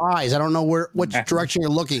your eyes. I don't know which direction you're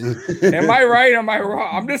looking. Am I right? Am I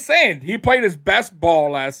wrong? I'm just saying he played his best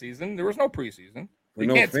ball last season. There was no preseason. You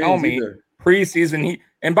can't tell me preseason.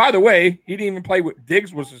 And by the way, he didn't even play with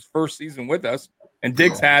Diggs. Was his first season with us, and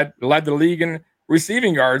Diggs led the league in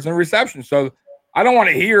receiving yards and reception. So I don't want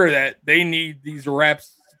to hear that they need these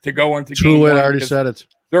reps to go into. True, I already said it.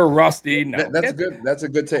 They're rusty. No. That's good. That's a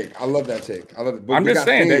good take. I love that take. I love it. But I'm just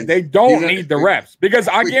saying that they don't need the reps because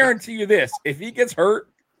I guarantee you this: if he gets hurt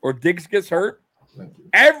or Diggs gets hurt,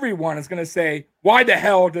 everyone is going to say, "Why the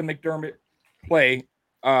hell did McDermott play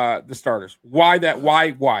the starters? Why that?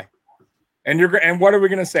 Why?" And what are we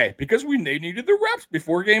going to say? Because they needed the reps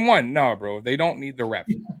before game 1. No, bro, they don't need the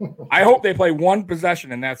reps. I hope they play 1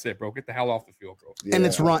 possession and that's it, bro. Get the hell off the field, bro. Yeah, and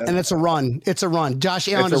it's a run. It's a run. Josh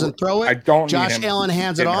Allen doesn't throw it. I don't. Josh Allen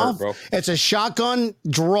hands it off. It's a shotgun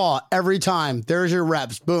draw every time. There's your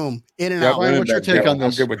reps. Boom, in and out. What's your take on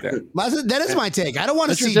this? I'm good with that. That is my take. I don't want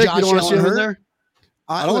to see Josh Allen hurt.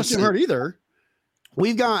 I don't want to see him hurt either.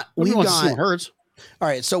 We've got hurts. All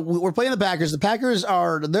right, so we're playing the Packers. The Packers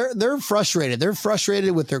they're frustrated. They're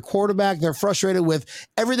frustrated with their quarterback. They're frustrated with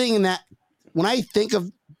everything in that. When I think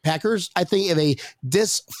of Packers, I think of a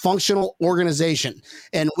dysfunctional organization.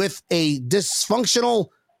 And with a dysfunctional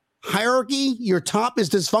hierarchy, your top is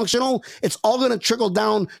dysfunctional, it's all going to trickle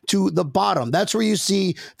down to the bottom. That's where you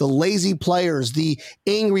see the lazy players, the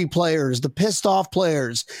angry players, the pissed off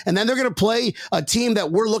players. And then they're going to play a team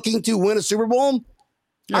that we're looking to win a Super Bowl.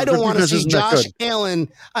 Yeah, I don't want to see Josh Allen.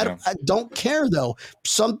 I don't care, though.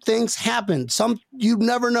 Some things happen. You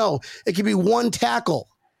never know. It could be one tackle.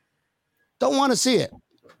 Don't want to see it.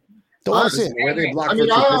 Don't want to see it.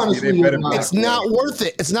 It's not worth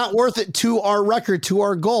it. It's not worth it to our record, to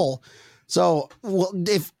our goal. So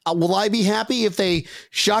will I be happy if they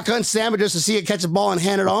shotgun Sam just to see it catch a ball and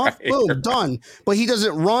hand it off? Boom, done. But he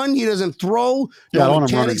doesn't run. He doesn't throw. No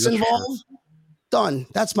mechanics involved. Done.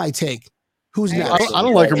 That's my take. Who's next? I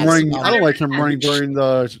don't like him running. I don't like him running during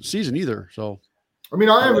the season either. So, I mean,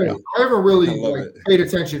 I haven't really paid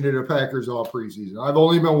attention to the Packers all preseason. I've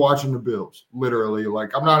only been watching the Bills. Literally,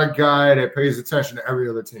 like I'm not a guy that pays attention to every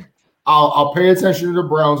other team. I'll pay attention to the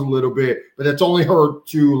Browns a little bit, but it's only hurt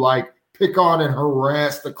to like pick on and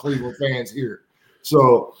harass the Cleveland fans here.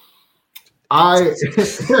 So,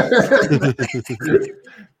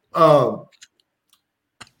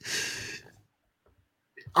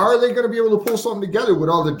 are they going to be able to pull something together with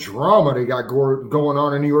all the drama they got going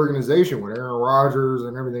on in the organization with Aaron Rodgers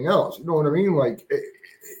and everything else? You know what I mean? Like,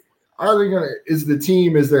 are they going to? Is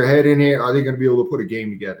their head in it? Are they going to be able to put a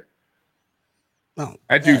game together? Well,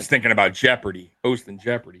 that dude's thinking about Jeopardy, hosting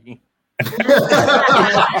Jeopardy. He's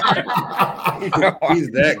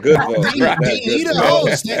that good, though. They need a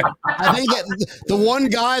host. I think the one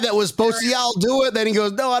guy that was supposed to, I'll do it. Then he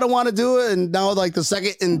goes, no, I don't want to do it. And now, like, the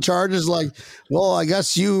second in charge is like, well, I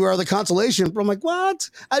guess you are the consolation. I'm like, what?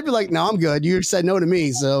 I'd be like, no, I'm good. You said no to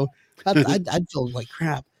me. So I'd feel like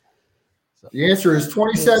crap. So. The answer is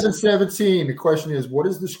 27-17. The question is, what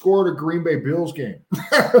is the score of the Green Bay Bills game?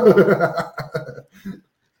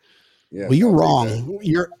 Yeah, well, you're wrong.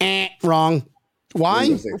 You're wrong.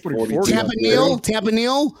 Why? Tampa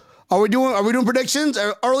Neal. Are we doing predictions?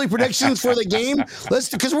 Early predictions for the game?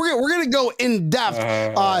 Because we're gonna go in depth.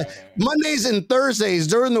 Mondays and Thursdays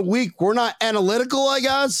during the week, we're not analytical, I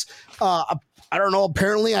guess. I don't know.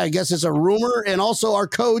 Apparently, I guess it's a rumor, and also our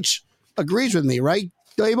coach agrees with me, right,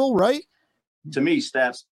 Dable? Right? To me,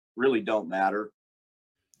 stats really don't matter,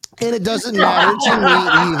 and it doesn't matter to me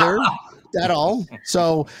either. At all.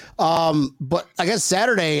 So, but I guess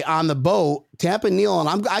Saturday on the boat, Tampa Neal, and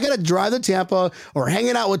I got to drive to Tampa or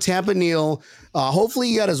hanging out with Tampa Neal. Hopefully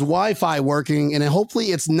he got his Wi-Fi working, and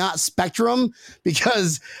hopefully it's not Spectrum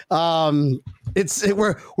because we're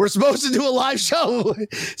supposed to do a live show.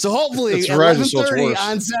 So hopefully at 11:30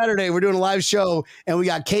 on Saturday we're doing a live show, and we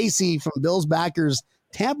got Casey from Bills Backers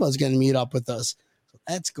Tampa is going to meet up with us. So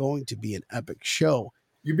that's going to be an epic show.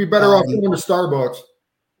 You'd be better off going to Starbucks.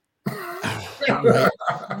 Right.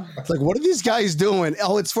 It's like, what are these guys doing?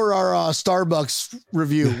 Oh, it's for our Starbucks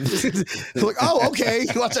review. Like, oh, okay.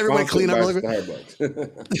 Watch everybody clean up.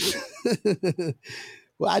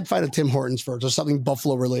 Well, I'd find a Tim Hortons first or something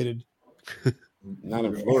Buffalo related. Not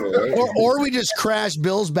in Florida, right? or we just crash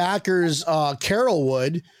Bills Backers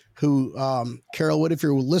Carolwood, who Carolwood, if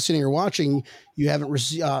you're listening or watching, you haven't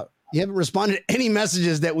responded to any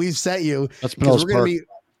messages that we've sent you. That's because we're going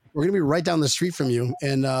to be right down the street from you.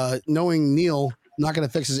 And knowing Neil not going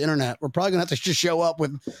to fix his internet, we're probably going to have to just show up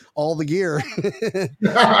with all the gear and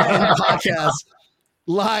podcast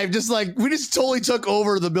live. Just like we just totally took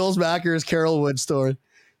over the Bills Backers Carolwood story.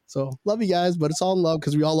 So love you guys, but it's all in love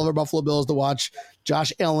because we all love our Buffalo Bills to watch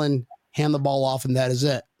Josh Allen hand the ball off, and that is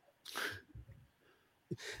it.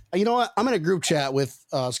 You know what? I'm in a group chat with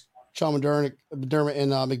Sean McDermott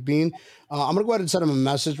and McBean. I'm going to go ahead and send him a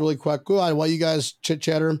message really quick. Go ahead, while you guys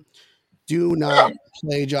chit-chatter, do not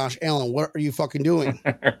play Josh Allen. What are you fucking doing?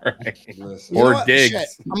 Or Diggs. Shit.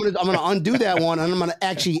 I'm gonna undo that one, and I'm going to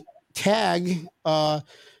actually tag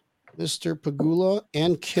Mr. Pagula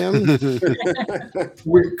and Kim.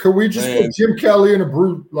 Could we just put Jim Kelly in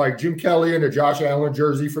Jim Kelly in a Josh Allen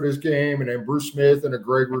jersey for this game, and then Bruce Smith in a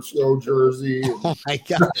Greg Rousseau jersey? Oh my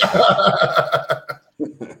God.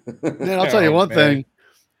 Man, I'll tell you one thing.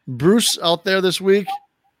 Bruce out there this week,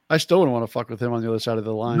 I still wouldn't want to fuck with him on the other side of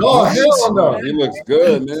the line. No, hell no. He looks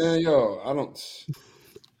good, man. Yo, I don't.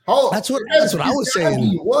 That's what I was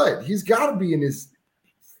saying. What? He's got to be in his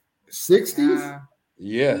 60s.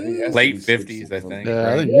 Yeah, he has late 50s, I think.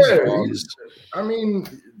 I mean,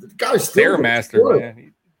 the guy's still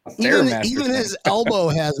Stairmaster, man. Even his elbow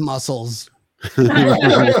has muscles. Yeah,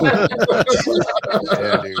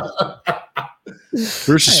 dude.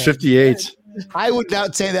 Bruce is 58. I would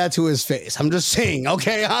not say that to his face. I'm just saying,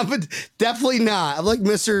 okay? I would definitely not. I'm like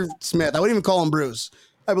Mr. Smith. I wouldn't even call him Bruce.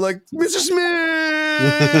 I'd be like, Mr. Smith.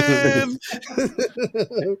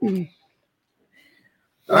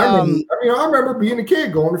 I remember being a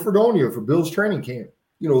kid going to Fredonia for Bill's training camp.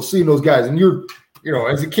 Seeing those guys, and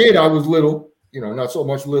as a kid, I was little. Not so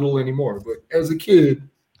much little anymore, but as a kid,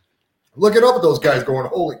 looking up at those guys, going,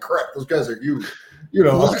 "Holy crap, those guys are huge."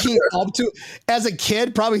 Looking up to, as a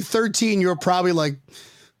kid, probably 13, you're probably like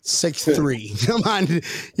 6'3". Come on,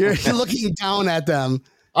 you're looking down at them.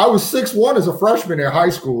 I was 6'1" as a freshman in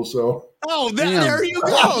high school, so. Oh, there you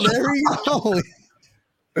go. There you go.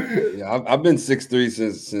 Yeah, I've been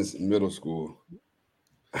 6'3" since middle school.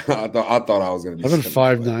 I thought I was gonna be. I've been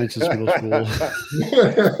 5'9" since middle school.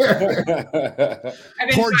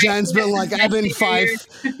 Poor Jen's been like, I've been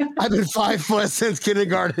 5 foot since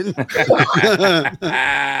kindergarten.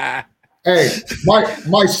 Hey,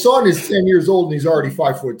 my son is 10 years old and he's already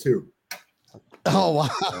 5'2". Oh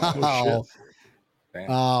wow!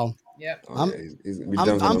 Wow. Yep. I'm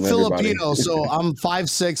Filipino, so I'm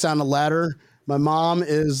 5'6" on the ladder. My mom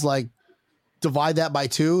is like, divide that by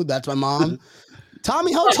 2. That's my mom.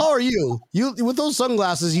 Tommy, how tall are you? You with those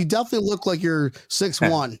sunglasses, you definitely look like you're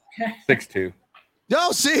 6'1". 6'2".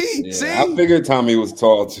 No, see. I figured Tommy was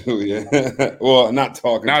tall too. Yeah, well, not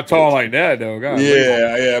tall. Not tall like that though. God,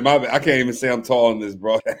 yeah. I can't even say I'm tall in this,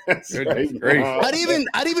 bro. Right. I didn't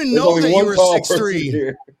even know that you were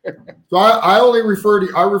 6'3". So I only refer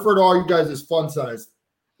to all you guys as fun size.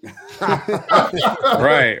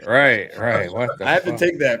 Right. What the I have to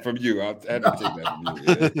take that from you. I have to take that from you.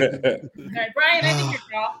 Okay, Brian, I think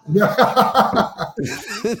you're tall.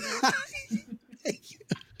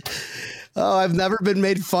 Oh, I've never been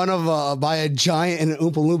made fun of by a giant and an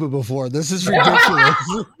Oompa Loompa before. This is ridiculous.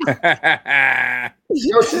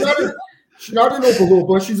 She's not an Oompa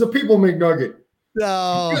Loompa. She's a people McNugget.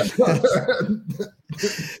 No.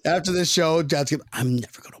 After this show, Dad's gonna, I'm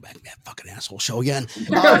never going to back that fucking asshole show again.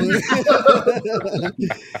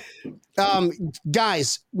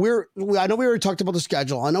 Guys, I know we already talked about the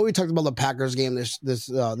schedule. I know we talked about the Packers game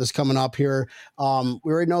this coming up here. We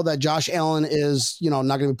already know that Josh Allen is,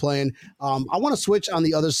 not going to be playing. I want to switch on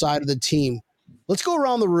the other side of the team. Let's go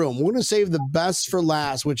around the room. We're going to save the best for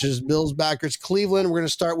last, which is Bills, backers, Cleveland. We're going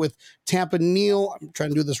to start with Tampa Neil. I'm trying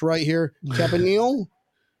to do this right here. Tampa Neil.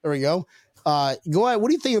 There we go. Go ahead. What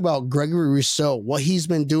do you think about Gregory Rousseau, what he's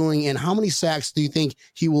been doing, and how many sacks do you think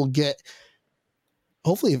he will get?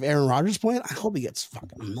 Hopefully, if Aaron Rodgers playing, I hope he gets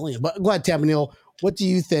fucking a million. But go ahead, Tampa Neil. What do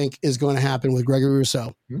you think is going to happen with Gregory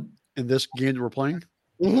Rousseau? In this game that we're playing?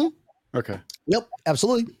 Mm-hmm. Okay. Yep,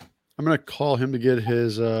 absolutely. I'm going to call him to get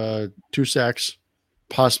his 2 sacks,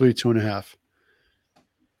 possibly 2.5.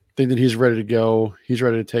 Think that he's ready to go. He's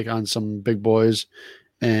ready to take on some big boys.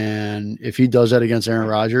 And if he does that against Aaron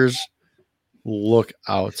Rodgers, look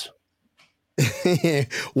out.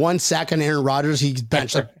 1 sack on Aaron Rodgers, he's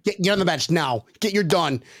benched. Like, get on the bench now. You're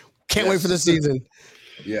done. Can't wait for the season.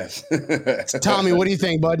 Yes. Tommy, what do you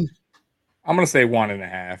think, bud? I'm going to say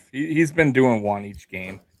 1.5. He's been doing 1 each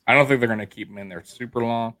game. I don't think they're going to keep him in there super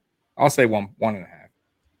long. I'll say 1.5.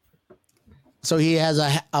 So he has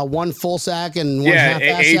a 1 full sack and 1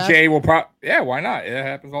 half-ass AJ sack? will probably. Yeah, why not? It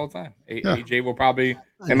happens all the time. AJ will probably.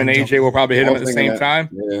 Him and AJ will probably hit him at the same time.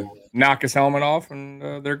 Yeah. Knock his helmet off,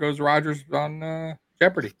 and there goes Rodgers on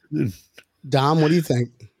Jeopardy. Dom, what do you think?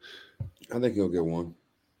 I think he'll get 1.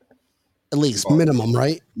 At least minimum,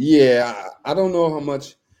 right? Yeah, I don't know how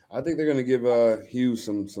much. I think they're going to give Hughes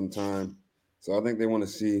some time. So I think they want to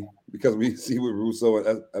see, because we see what Russo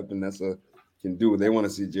and Epinesa can do. They want to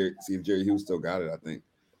see if Jerry Hughes still got it. I think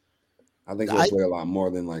he'll play a lot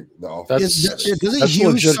more than like the offense. Doesn't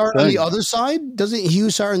Hughes start on the other side? Doesn't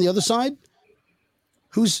Hughes start on the other side?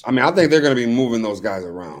 I mean, I think they're going to be moving those guys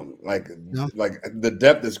around. Like the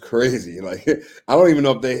depth is crazy. Like I don't even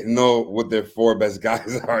know if they know what their 4 best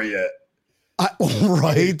guys are yet.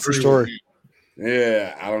 Right. For sure.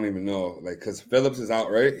 Yeah, I don't even know. Like, because Phillips is out,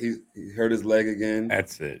 right? He hurt his leg again.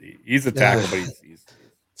 That's it. He's a tackle, but he's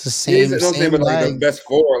it's the same. But like the best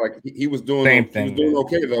 4, like he was doing same thing. He was doing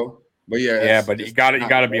okay though. But but you got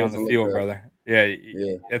to be on the field, brother. Yeah.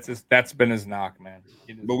 That's been his knock, man.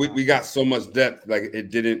 But we got so much depth, like it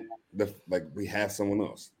didn't. We have someone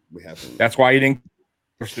else. That's why he didn't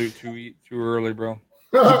pursue too early, bro.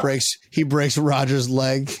 He breaks Rodgers'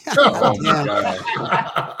 leg. Oh my God.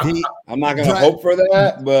 I'm not gonna hope for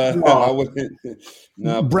that, but I wouldn't.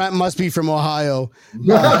 No. Brent must be from Ohio.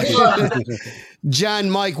 John,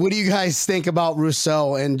 Mike, what do you guys think about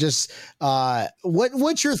Rousseau? And just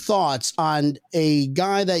what's your thoughts on a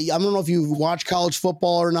guy that, I don't know if you watch college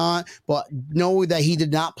football or not, but know that he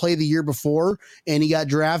did not play the year before and he got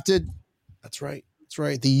drafted. That's right.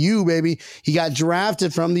 The U, baby. He got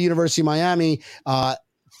drafted from the University of Miami,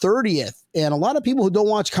 30th And a lot of people who don't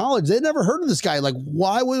watch college, they never heard of this guy. Like,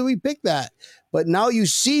 why would we pick that? But now you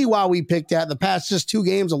see why we picked that. The past just 2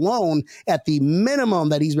 games alone, at the minimum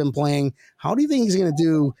that he's been playing, how do you think he's going to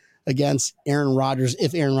do against Aaron Rodgers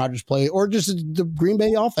if Aaron Rodgers play, or just the Green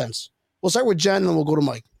Bay offense? We'll start with Jen, and then we'll go to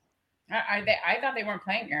Mike. I thought they weren't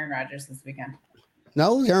playing Aaron Rodgers this weekend.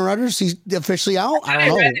 No, Aaron Rodgers, he's officially out. I don't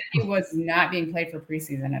know. Read that he was not being played for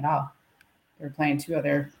preseason at all. They're playing 2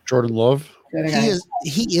 other. Jordan Love.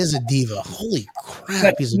 He is a diva. Holy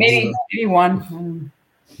crap, he's a maybe diva.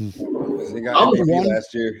 He got MVP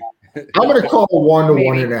last year. I'm going to call 1 to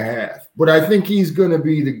 1.5, but I think he's going to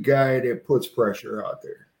be the guy that puts pressure out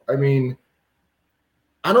there. I mean,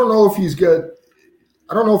 I don't know if he's got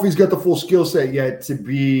the full skill set yet to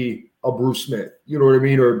be a Bruce Smith, you know what I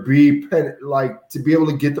mean, or to be able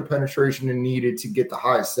to get the penetration needed to get the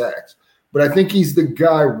high sacks. But I think he's the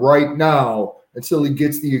guy right now until he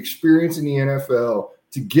gets the experience in the NFL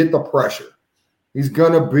to get the pressure. He's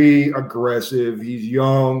going to be aggressive. He's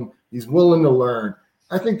young. He's willing to learn.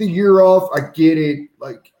 I think the year off, I get it.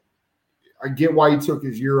 Like, I get why he took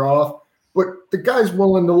his year off, but the guy's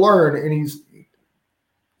willing to learn, and he's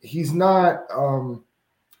not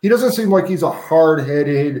he doesn't seem like he's a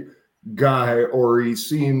hard-headed guy, or he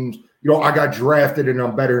seems, I got drafted and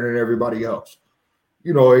I'm better than everybody else.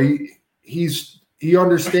 He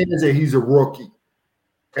understands that he's a rookie,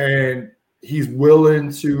 and he's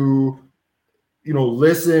willing to,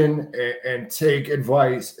 listen and take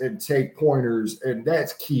advice and take pointers, and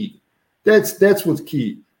that's key. That's what's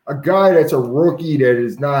key. A guy that's a rookie that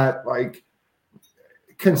is not like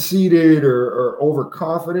conceited or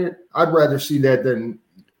overconfident, I'd rather see that than,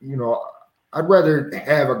 I'd rather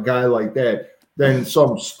have a guy like that than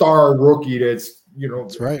some star rookie that's,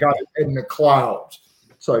 that's right, got in the clouds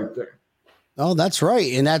type thing. Oh, that's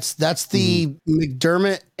right. And that's the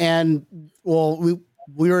McDermott, and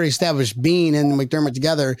we already established Bean and McDermott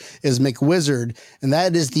together is McWizard, and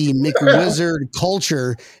that is the McWizard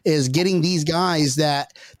culture, is getting these guys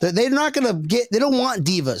that they're not going to get. They don't want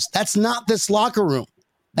divas. That's not this locker room.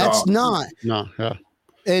 That's not. No, yeah.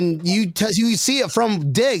 And you see it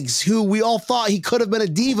from Diggs, who we all thought he could have been a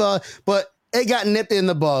diva, but it got nipped in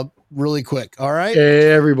the bud really quick. All right.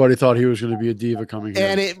 Everybody thought he was going to be a diva coming here.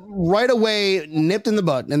 And it right away nipped in the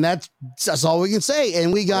bud. And that's all we can say.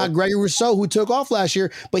 And we got Gregory Rousseau, who took off last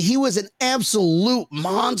year, but he was an absolute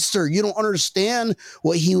monster. You don't understand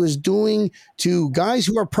what he was doing to guys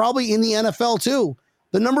who are probably in the NFL too.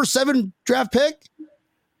 The number 7 draft pick,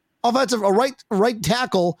 offensive, a right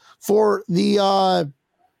tackle for the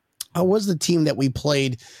what was the team that we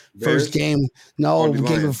played first game? No, the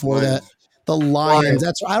game before that. The Lions.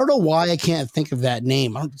 That's, I don't know why I can't think of that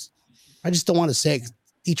name. I just don't want to say it.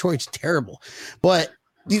 Detroit's terrible, but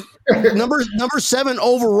number 7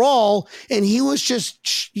 overall, and he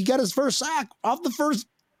got his first sack off the first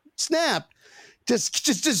snap.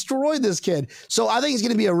 Just destroyed this kid. So I think he's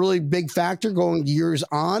going to be a really big factor going years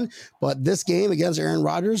on. But this game against Aaron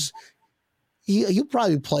Rodgers, he'll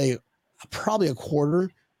probably play a quarter.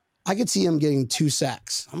 I could see him getting 2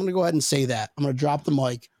 sacks. I'm going to go ahead and say that. I'm going to drop the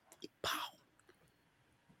mic. Pow.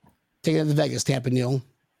 Take it to Vegas, Tampa Neal.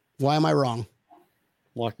 Why am I wrong?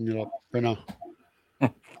 Locking it up right now.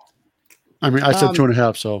 I mean, I said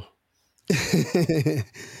 2.5, so. He's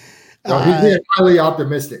being highly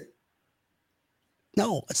optimistic.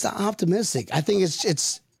 No, it's not optimistic. I think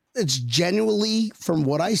it's genuinely, from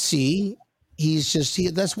what I see,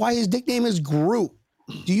 that's why his nickname is Groot.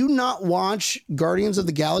 Do you not watch Guardians of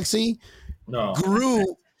the Galaxy? No. Groot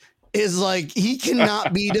is like, he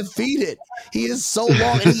cannot be defeated. He is so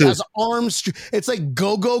long, and he has arms. It's like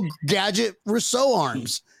Go-Go Gadget Rousseau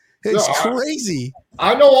arms. It's crazy.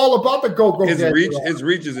 I know all about the Go-Go Gadget. His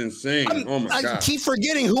reach is insane. Oh my God. I keep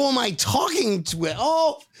forgetting, who am I talking to?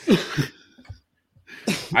 Oh.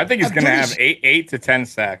 I think he's going to have 8 to 10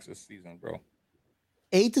 sacks this season, bro.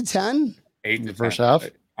 8 to 10? 8 to 10. First half?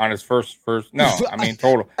 On his first. No, I mean,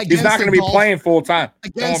 total. He's not going to be playing full time.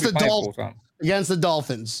 Against the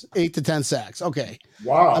Dolphins, 8 to 10 sacks. Okay.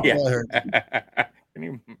 Wow.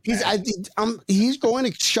 He's going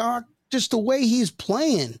to shock just the way he's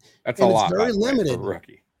playing. That's a lot. It's very limited. For a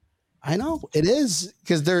rookie. I know it is,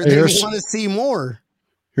 because they want to see more.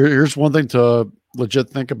 Here's one thing to legit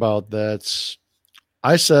think about.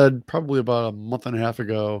 I said probably about a month and a half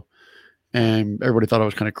ago, and everybody thought I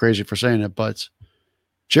was kind of crazy for saying it, but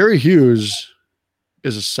Jerry Hughes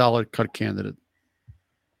is a solid cut candidate.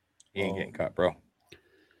 He ain't getting cut, bro.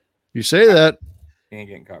 You say that. He ain't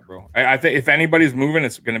getting cut, bro. I think if anybody's moving,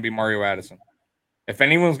 it's going to be Mario Addison. If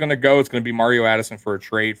anyone's going to go, it's going to be Mario Addison for a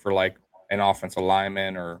trade for like an offensive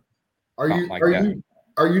lineman or something like that.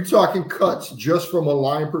 Are you talking cuts just from a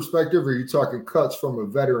line perspective, or are you talking cuts from a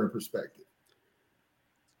veteran perspective?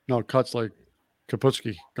 No, cuts like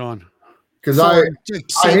Kaputski gone. Because to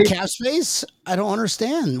save cap space, I don't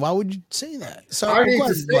understand. Why would you say that? So I hate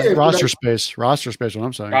to say it, roster space. What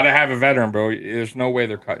I'm saying. Gotta have a veteran, bro. There's no way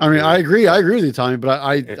they're cutting. I mean, I agree with you, Tommy, but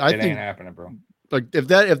I think ain't happening, bro. Like if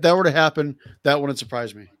that were to happen, that wouldn't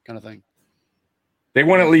surprise me, kind of thing. They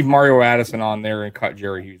wouldn't leave Mario Addison on there and cut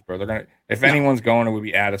Jerry Hughes, bro. They're gonna. If anyone's going, it would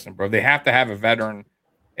be Addison, bro. They have to have a veteran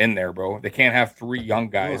in there, bro. They can't have 3 young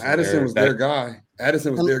guys. Addison was their guy.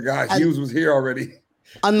 Hughes was here already.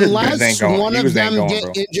 Unless one of them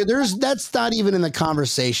get injured, that's not even in the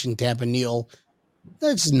conversation, Tampa Neal.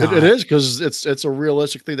 That's not. It is because it's a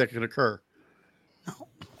realistic thing that can occur.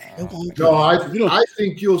 No, I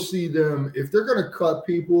think you'll see them if they're going to cut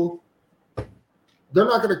people. They're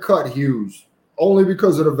not going to cut Hughes only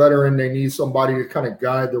because of the veteran. They need somebody to kind of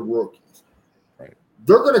guide the rookies. Right.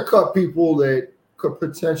 They're going to cut people that could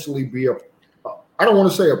potentially be I don't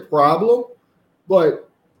want to say a problem, but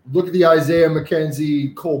look at the Isaiah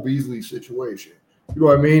McKenzie, Cole Beasley situation. You know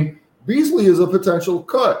what I mean? Beasley is a potential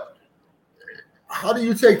cut. How do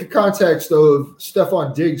you take the context of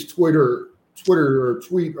Stephon Diggs' Twitter or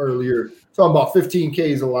tweet earlier talking about 15K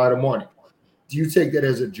is a lot of money? Do you take that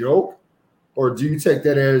as a joke, or do you take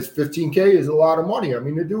that as 15K is a lot of money? I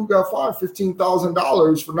mean, the dude got fined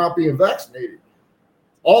 $15,000 for not being vaccinated.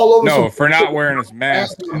 All over for not wearing his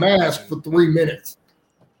mask. For 3 minutes.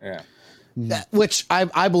 Yeah. Which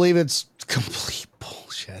I believe it's complete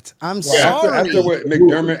bullshit. I'm sorry.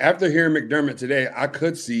 After hearing McDermott today, I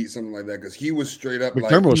could see something like that because he was straight up.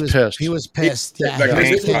 McDermott was pissed. He was pissed.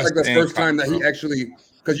 This was like the first time that he actually,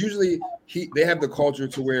 because usually they have the culture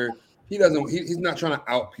to where he's not trying to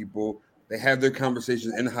out people. They have their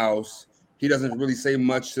conversations in house. He doesn't really say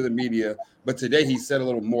much to the media, but today he said a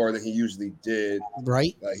little more than he usually did.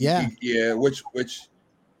 Right? Which.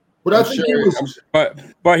 But I think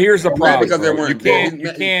but here's the problem. Because they weren't.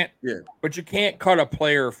 But you can't cut a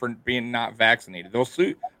player for being not vaccinated. They'll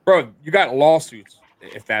sue, bro. You got lawsuits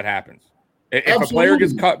if that happens. If a player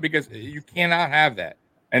gets cut, because you cannot have that.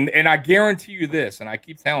 And I guarantee you this, and I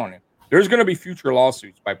keep telling you, there's going to be future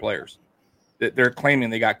lawsuits by players that they're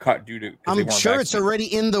claiming they got cut due to. I'm sure it's already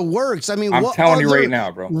in the works. I mean, I'm telling you right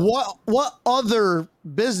now, bro. What other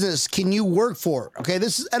business can you work for? Okay,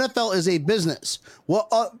 NFL is a business.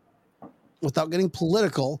 Without getting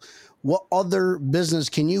political, what other business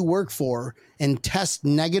can you work for and test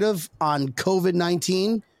negative on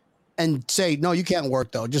COVID-19 and say, no, you can't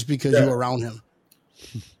work though, just because you're around him?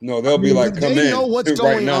 No, they'll be like, come in. They know what's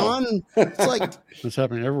going on. It's like it's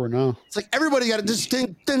happening everywhere now. It's like everybody got to just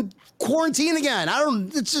then quarantine again.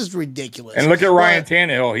 It's just ridiculous. And look at Ryan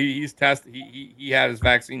Tannehill. He's tested. He had his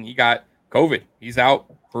vaccine. He got COVID. He's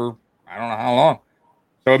out for I don't know how long.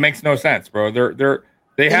 So it makes no sense, bro.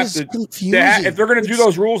 They have to. If they're going to do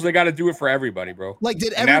those rules, they got to do it for everybody, bro. Like,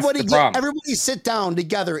 did everybody sit down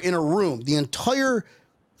together in a room? The entire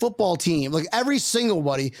football team, like every single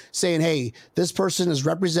buddy, saying, "Hey, this person is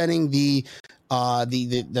representing the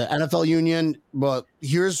NFL union, but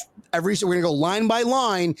we're going to go line by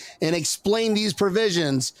line and explain these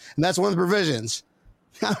provisions, and that's one of the provisions."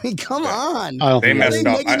 I mean, come on. They messed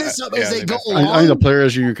up. As they go along. I think the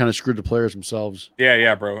players union kind of screwed the players themselves.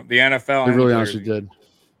 Yeah, bro. The NFL. They really honestly did.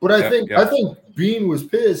 But I think Bean was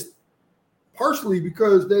pissed partially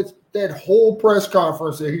because that whole press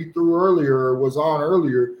conference that he threw earlier was all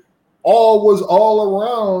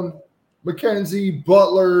around McKenzie,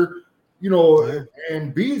 Butler,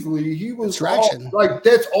 and Beasley. He was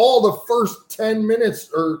that's all the first 10 minutes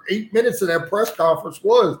or 8 minutes of that press conference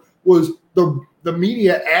was the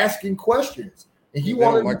media asking questions. And he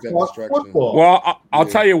wanted to talk football. Well, I'll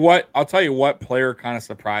tell you what player kind of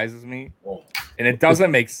surprises me. And it doesn't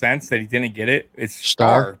make sense that he didn't get it. It's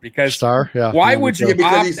Star because yeah. Why would you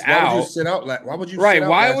opt out? Why would you sit out? Why would you right?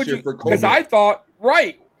 Why would you? Because I thought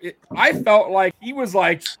I felt like he was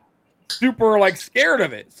like super like scared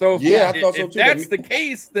of it. So if that's the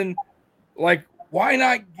case, then like why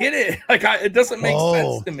not get it? Like it doesn't make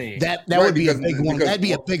sense to me. That would be a big one. That'd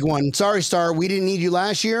be a big one. Sorry, Star. We didn't need you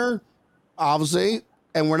last year, obviously,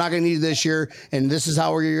 and we're not going to need you this year. And this is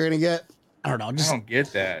how you're going to get. I don't know. I don't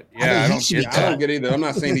get that. Yeah, I don't get it either. I'm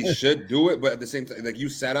not saying he should do it, but at the same time, like you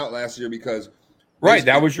sat out last year because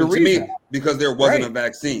that was your reason. Because there wasn't a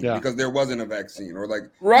vaccine. Yeah. Because there wasn't a vaccine, or like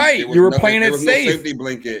you were playing it safe. No safety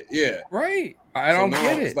blanket. Yeah. Right. I don't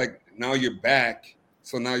get it. It's like now you're back,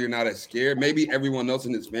 so now you're not as scared. Maybe everyone else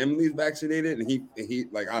in his family is vaccinated, and he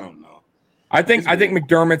like I don't know. I think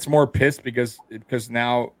McDermott's more pissed because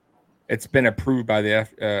now it's been approved by the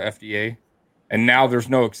FDA. And now there's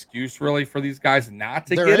no excuse really for these guys not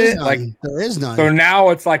to There get is it. none. Like there is none. So now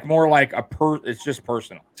it's like more like it's just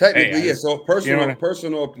personal. Technically, yeah. So personal,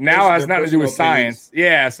 personal. Now it has nothing to do with science.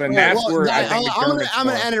 Yes, and that's where I think I'm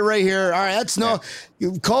gonna end it right here. All right, that's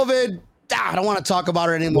COVID. I don't want to talk about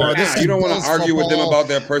it anymore. You don't want to argue with them about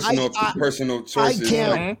their personal choices. I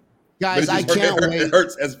can't, guys. I can't wait. It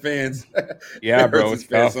hurts as fans. Yeah, bro, it's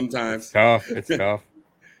tough. Sometimes it's tough. It's tough.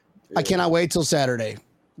 I cannot wait till Saturday.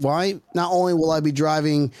 Why? Not only will I be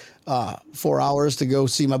driving 4 hours to go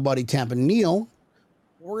see my buddy Tampa Neal,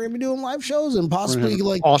 we're gonna be doing live shows and possibly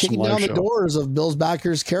kicking down the doors of Bill's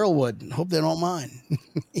backers Carrollwood. Hope they don't mind.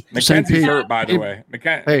 Mackenzie's hurt, by the way.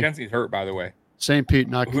 Mackenzie's hurt, by the way. St. Pete,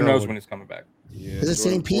 not who knows when he's coming back. Yeah, is it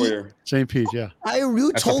St. Pete? St. Pete, yeah.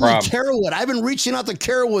 You told me Carrollwood. I've been reaching out to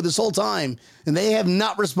Carrollwood this whole time, and they have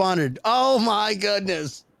not responded. Oh my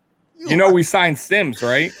goodness! You know we signed Sims,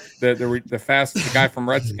 right? The guy from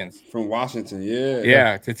Redskins from Washington. Yeah.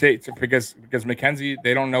 Yeah. Because Mackenzie,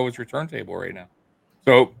 they don't know his return table right now,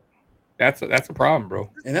 so that's a problem, bro.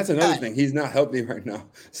 And that's another thing. He's not healthy right now,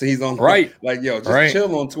 so he's on just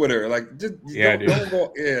chill on Twitter. Like don't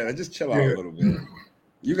go. Yeah, just chill out a little bit.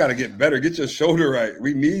 You got to get better. Get your shoulder right.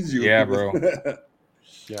 We need you. Yeah, bro.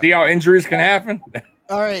 See how injuries can happen.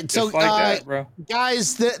 All right, so that, bro.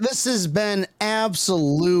 Guys, this has been a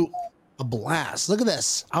blast. Look at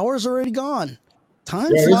this. Hours already gone.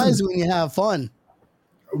 Time flies when you have fun.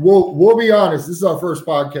 We'll be honest. This is our first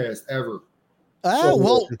podcast ever.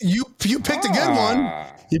 Well, you picked a good one.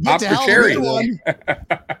 You picked a hell of a good one. You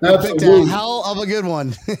picked a hell of a good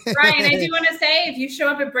one. Ryan, I do want to say, if you show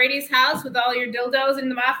up at Brady's house with all your dildos in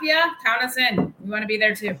the mafia, count us in. We want to be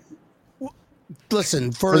there too.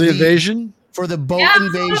 Listen, for the invasion, for the boat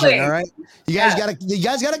invasion. All right, you guys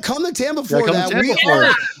gotta come to Tampa for that. You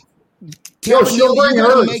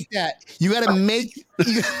gotta make that. You gotta make.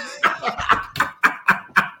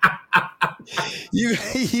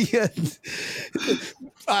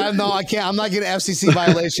 No, I can't. I'm not getting FCC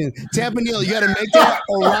violation. Tampa Neal, you got to make that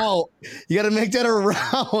a route. You got to make that a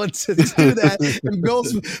route to do that. And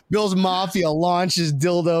Bill's Mafia launches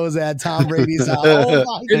dildos at Tom Brady's house. Oh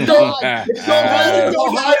my God! It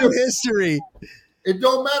don't matter history. It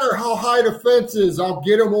don't matter how high the fence is. I'll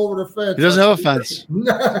get him over the fence. He doesn't have a fence.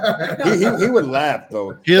 he would laugh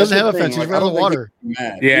though. He doesn't have a fence. He's around the water.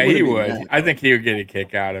 Yeah, he would. I think he would get a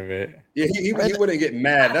kick out of it. Yeah, he wouldn't get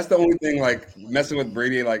mad. That's the only thing. Like messing with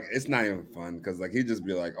Brady, like it's not even fun because like he'd just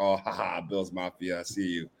be like, "Oh, haha, Bill's Mafia, I see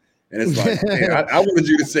you." And it's like, man, I wanted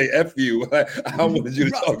you to say F you. I wanted you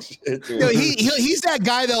to talk shit to him. He's that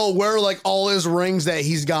guy that'll wear like all his rings that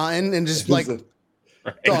he's gotten and just like.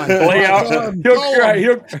 Play out. He'll cry.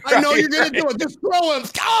 I know you're gonna do it. Just throw him.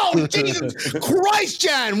 Oh, Jesus Christ,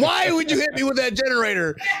 John! Why would you hit me with that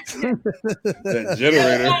generator? That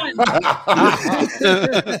generator.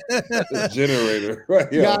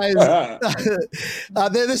 Guys,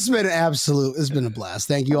 this has been an absolute. It's been a blast.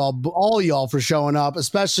 Thank you all y'all for showing up,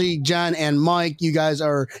 especially John and Mike. You guys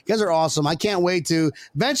are awesome. I can't wait to.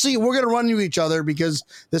 Eventually, we're gonna run into each other because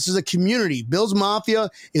this is a community. Bill's Mafia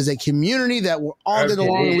is a community that we're all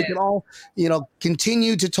along, and we can all,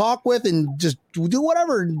 continue to talk with and just do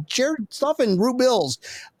whatever, and share stuff and root bills.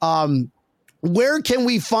 Where can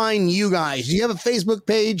we find you guys? Do you have a Facebook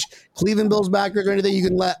page, Cleveland Bills Backers, or anything you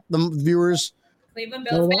can let the viewers? Cleveland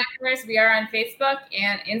Bills Backers. We are on Facebook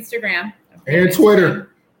and Instagram and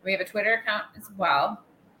Twitter. We have a Twitter account as well.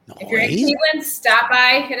 If you're in Cleveland, stop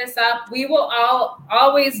by, hit us up. We will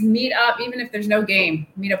always meet up, even if there's no game.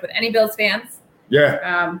 Meet up with any Bills fans.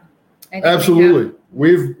 Yeah. Absolutely.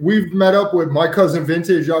 We've met up with my cousin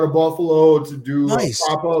Vintage out of Buffalo to do a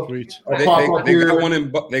pop-up. They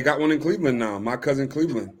got one in Cleveland now. My cousin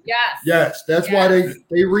Cleveland. Yes. That's why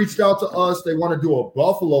they reached out to us. They want to do a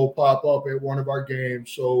Buffalo pop-up at one of our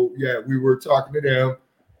games. So we were talking to them.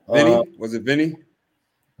 Vinny? Was it Vinny?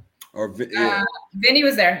 Or Vinny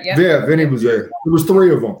was there. Yeah, Vinny was there. There was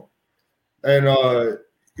 3 of them. And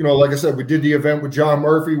like I said, we did the event with John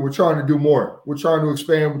Murphy. We're trying to do more. We're trying to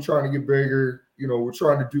expand. We're trying to get bigger. We're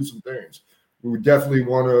trying to do some things. We definitely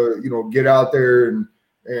want to, get out there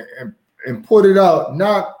and put it out.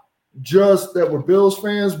 Not just that we're Bills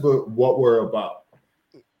fans, but what we're about.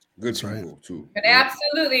 Good people too. But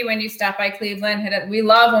absolutely, when you stop by Cleveland, hit it. We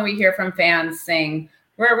love when we hear from fans saying,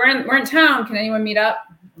 "We're in town. Can anyone meet up?"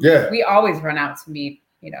 Yeah, we always run out to meet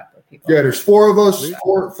up with people. Yeah, there's 4 of us,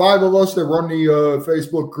 5 of us that run the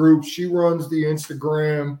Facebook group. She runs the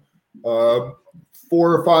Instagram. 4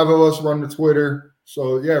 or 5 of us run the Twitter.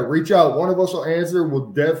 So reach out. One of us will answer.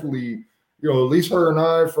 We'll definitely, at least her and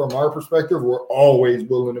I, from our perspective, we're always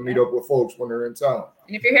willing to meet up with folks when they're in town.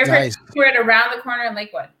 And if you're here for we're at around the corner in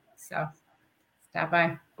Lakewood. So Stop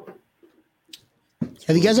by.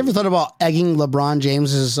 Have you guys ever thought about egging LeBron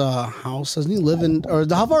James's house? Doesn't he live in, or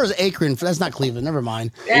how far is Akron? That's not Cleveland. Never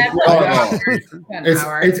mind. It's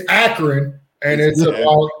Akron, and it's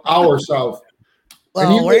about hour south.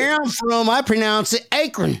 Well, where I'm from, I pronounce it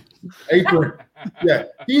Akron. Akron. Yeah,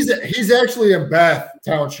 he's actually in Bath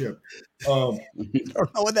Township. I don't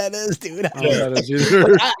know what that is, dude. I can't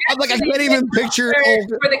even picture it.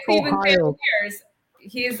 For the Cleveland Cavaliers,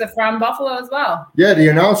 he's from Buffalo as well. Yeah, the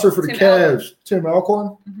announcer for the Cavs, Tim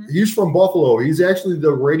Alcorn. He's from Buffalo. He's actually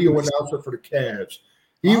the radio announcer for the Cavs.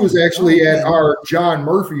 He was actually at our John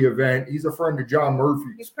Murphy event. He's a friend of John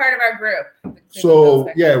Murphy. He's part of our group.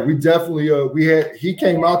 So yeah, we definitely he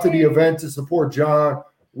came out to the event to support John.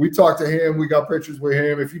 We talked to him. We got pictures with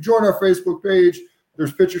him. If you join our Facebook page,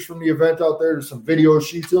 there's pictures from the event out there. There's some videos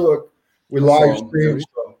she took. We live streamed.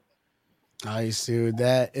 Nice, dude.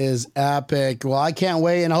 That is epic. Well, I can't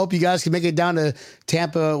wait, and I hope you guys can make it down to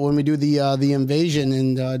Tampa when we do the invasion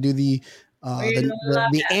and do the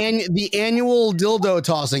annual dildo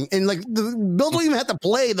tossing. And like the Bills don't even have to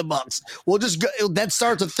play the Bucks. We'll just go. That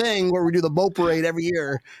starts a thing where we do the boat parade every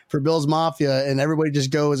year for Bills Mafia, and everybody just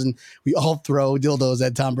goes and we all throw dildos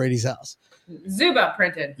at Tom Brady's house. Zuba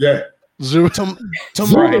printed. Yeah.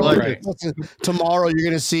 Tomorrow, tomorrow you're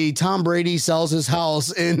going to see Tom Brady sells his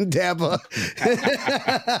house in Tampa.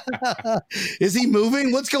 Is he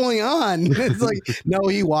moving? What's going on? It's like, no,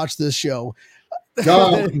 he watched this show.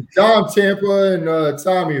 Dom, Tampa, and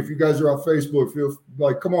Tommy, if you guys are on Facebook, feel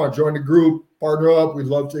like, come on, join the group, partner up. We'd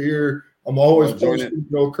love to hear. I'm always posting,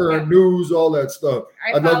 current news, all that stuff.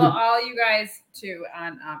 I follow all you guys too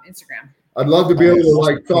on Instagram. I'd love to be able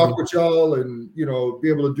to talk with y'all and be able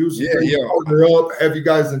to do some things, partner up, have you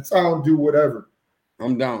guys in town, do whatever.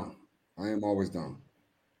 I'm down. I am always down.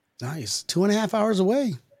 Nice. 2.5 hours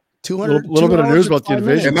away. 200. Little bit of news about the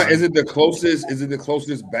invasion. Is it the closest? Is it the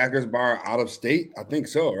closest backers bar out of state? I think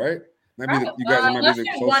so, right? Maybe you guys might be the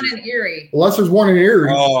closest. One in Erie. Unless there's one in Erie.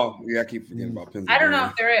 Oh, yeah, I keep forgetting about Pennsylvania. I don't know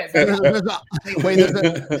if there is.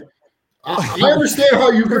 I understand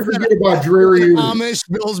how you can forget about Dreary. Amish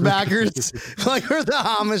Bills backers. Like, we're the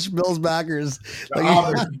Amish Bills backers.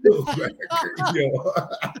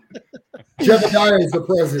 Jebediah is the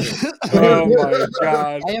president. Oh, my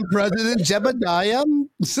God. I am President Jebediah.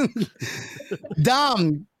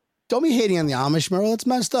 Dom, don't be hating on the Amish, Merrill. That's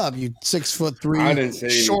messed up. You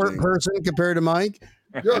 6'3" short person compared to Mike.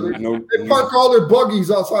 Yeah, they park all their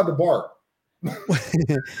buggies outside the bar.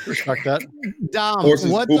 Respect that. Dom,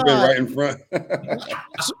 horses pooping right in front.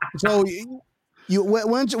 So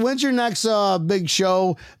when's your next big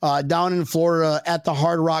show down in Florida at the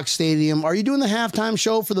Hard Rock Stadium? Are you doing the halftime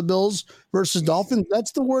show for the Bills versus Dolphins?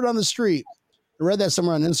 That's the word on the street. I read that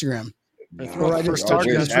somewhere on Instagram. I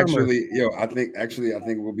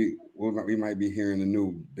think we might be hearing the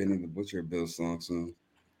new Benny the Butcher Bills song soon.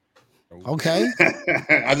 Okay.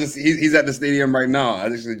 He's at the stadium right now. I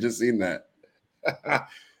actually just seen that.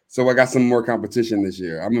 So I got some more competition this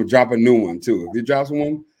year. I'm gonna drop a new one too. If he drops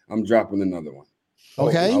one, I'm dropping another one.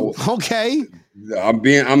 Okay. Okay. I'm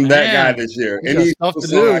that guy this year. Any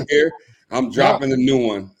song I hear, I'm dropping a new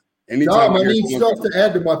one. Anytime I need stuff to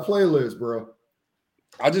add to my playlist, bro.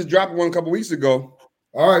 I just dropped one a couple weeks ago.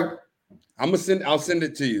 All right. I'll send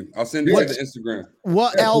it to you. I'll send it to the Instagram.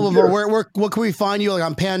 What album or what can we find you like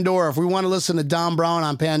on Pandora? If we want to listen to Dom Brown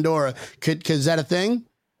on Pandora, is that a thing?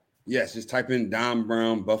 Yes, just type in Dom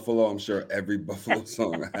Brown Buffalo. I'm sure every Buffalo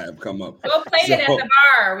song I have come up. We'll play it at the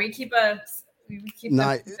bar. We keep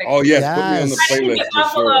nice. Oh yes, put me on the playlist.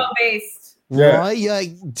 Buffalo based. Right? Yeah.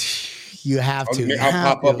 You have to.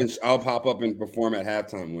 I'll pop up and perform at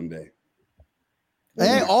halftime one day.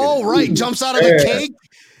 Hey, all right. Jumps out of the cake.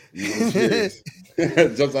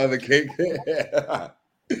 Jumps out of the cake.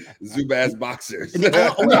 Zubaz boxers. We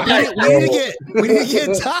need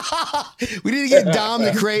to get Dom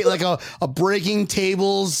to create like a breaking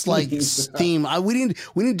tables like theme. We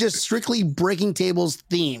need just strictly breaking tables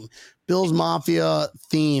theme, Bills Mafia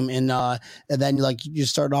theme, and then you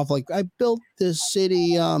start off like, I built this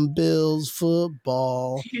city on Bills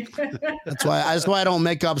football. That's why I don't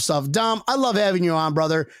make up stuff. Dom, I love having you on,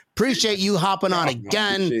 brother. Appreciate you hopping on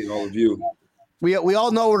again. Appreciate all of you. We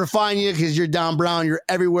all know where to find you because you're Dom Brown. You're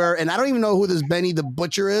everywhere. And I don't even know who this Benny the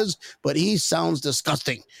Butcher is, but he sounds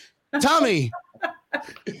disgusting. Tommy.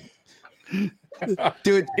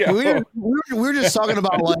 Dude, we were just talking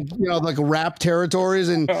about like rap territories,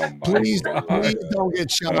 and please don't get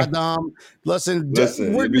shot, Dom. Listen,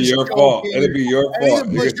 it'll be your fault. It'll be your fault.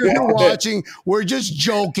 If you're watching, we're just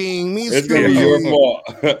joking. It's gonna be your fault,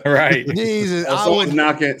 right? Jesus, someone's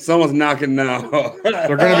knocking now.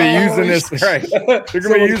 They're gonna be using this, right? They're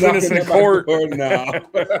gonna be using this in court now.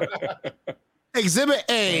 Exhibit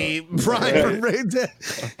A, Brian.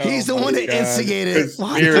 He's the one that instigated it.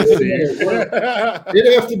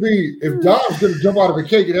 It'd have to be, if Dom's going to jump out of a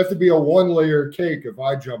cake, it'd have to be a 1-layer cake if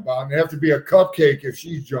I jump out. And it'd have to be a cupcake if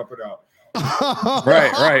she's jumping out.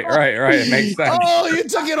 Right. It makes sense. Oh, you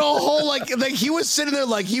took it all whole like he was sitting there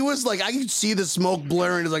like I could see the smoke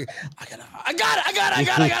blaring. He's like, I got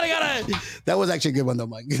it. That was actually a good one though,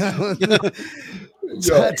 Mike.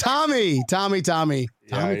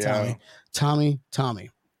 Tommy.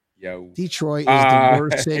 Yo. Detroit is the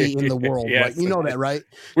worst city in the world, yes. right? You know that, right?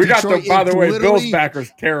 We Detroit, got by the way, Bills backers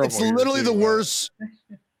terrible. It's literally the worst.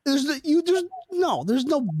 There's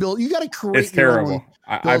no bill. You got to create. It's terrible.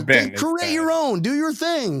 I've been. Create your own. Do your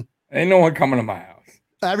thing. Ain't no one coming to my house.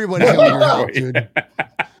 Everybody's coming to your house, dude.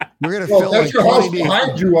 We're gonna fill that's like your house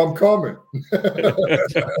behind you. I'm coming.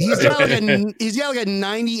 He's got like a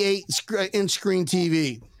 98-inch screen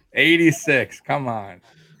TV. 86. Come on.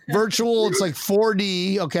 Virtual, it's like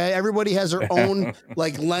 4D. Okay, everybody has their own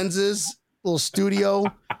like lenses, little studio.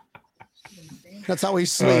 That's how he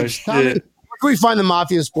sleeps. Tommy, where can we find the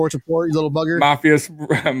Mafia Sports Report, you little bugger?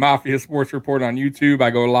 Mafia Sports Report on YouTube. I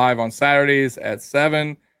go live on Saturdays at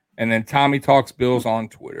 7, and then Tommy Talks Bills on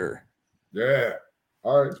Twitter. Yeah.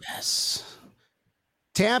 All right. Yes.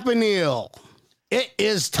 Tampa Neal. It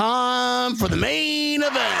is time for the main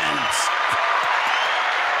event.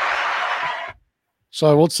 So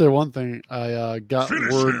I will say one thing. I got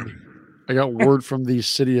word from the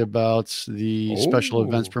city about the special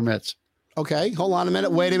events permits. Okay, hold on a minute.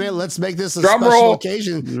 Wait a minute. Let's make this a Drum special roll.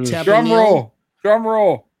 occasion. Drum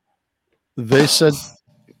roll. They said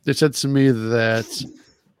to me that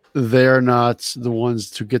they are not the ones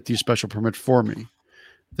to get the special permit for me.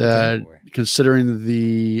 That considering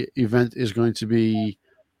the event is going to be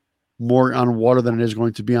more on water than it is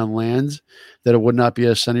going to be on land, that it would not be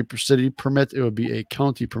a city permit, it would be a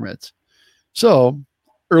county permit. So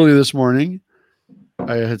early this morning,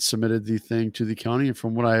 I had submitted the thing to the county, and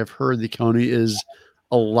from what I have heard, the county is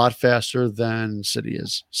a lot faster than city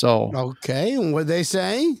is. So okay, and what they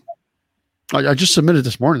say? I just submitted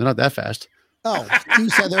this morning. They're not that fast. Oh, you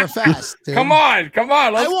said they're fast. Dude. Come on.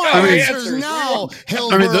 I want answers now,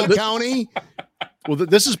 Hillsborough County. Well,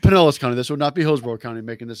 this is Pinellas County. This would not be Hillsborough County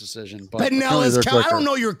making this decision. But Pinellas County. I don't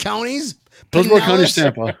know your counties. Hillsborough County,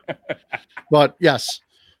 Tampa. But yes,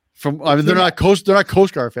 they're not Coast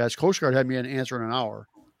Guard fast. Coast Guard had me an answer in an hour.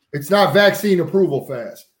 It's not vaccine approval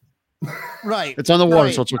fast. Right. It's on the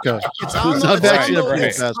water, so it's okay. It's not vaccine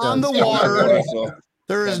approval fast. On the water.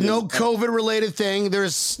 There is no COVID related thing.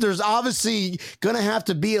 There's obviously going to have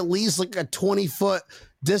to be at least like a 20-foot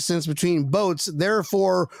distance between boats.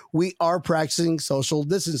 Therefore, we are practicing social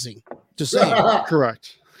distancing. Just saying.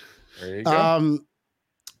 Correct. There you go.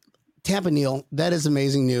 Tampa Neal, that is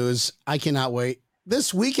amazing news. I cannot wait.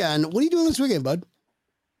 This weekend, what are you doing this weekend, bud?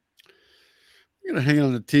 I'm going to hang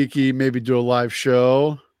on the tiki, maybe do a live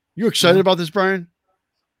show. You excited about this, Brian?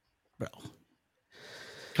 Bro.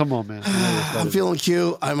 Come on, man. I'm feeling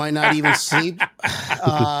cute. I might not even sleep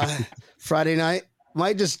Friday night.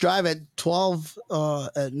 Might just drive at 12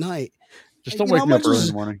 at night. Just don't wake me up early in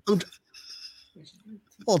the morning.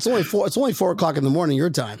 Well, it's only 4 o'clock in the morning your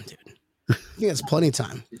time, dude. I think that's plenty of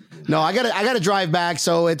time. No, I gotta drive back,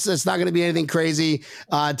 so it's not gonna be anything crazy.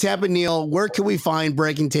 Tampa Neal, where can we find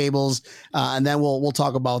Breaking Tables? And then we'll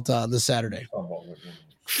talk about this Saturday.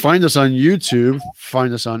 Find us on YouTube.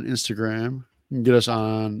 Find us on Instagram. You can get us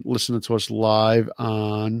listening to us live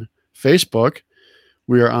on Facebook.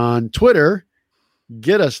 We are on Twitter.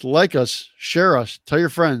 Get us, like us, share us, tell your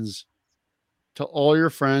friends. Tell all your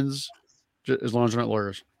friends, as long as they're not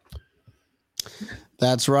lawyers.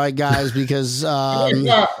 That's right, guys, because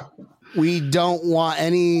we don't want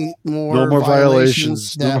any more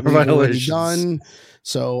violations. That we've already done.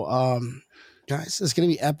 So, guys, it's going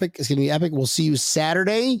to be epic. It's going to be epic. We'll see you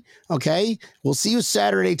Saturday. Okay. We'll see you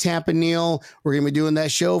Saturday, Tampa Neal. We're going to be doing that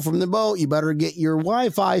show from the boat. You better get your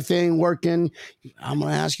Wi-Fi thing working. I'm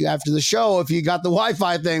going to ask you after the show if you got the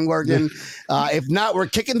Wi-Fi thing working. If not, we're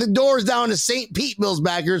kicking the doors down to St. Pete, Bills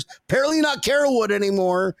backers. Apparently not Carrollwood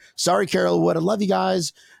anymore. Sorry, Carrollwood. I love you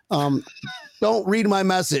guys. Don't read my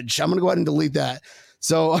message. I'm going to go ahead and delete that.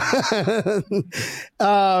 So,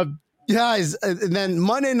 Guys, and then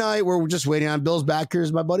Monday night, we're just waiting on Bills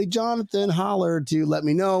backers. My buddy Jonathan hollered to let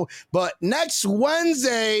me know. But next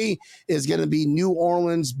Wednesday is going to be New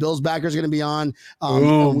Orleans. Bills backers are going to be on.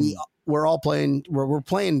 And we're all playing. We're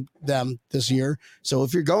playing them this year. So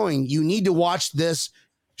if you're going, you need to watch this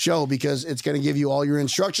show because it's going to give you all your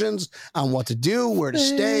instructions on what to do, where to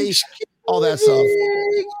stay, all that stuff.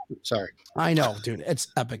 Sorry. I know, dude. It's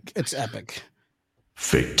epic. It's epic.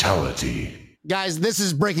 Fatality. Guys, this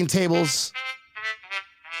is Breaking Tables.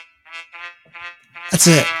 That's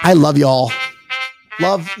it. I love y'all.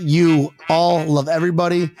 Love you all. Love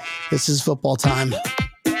everybody. This is football time.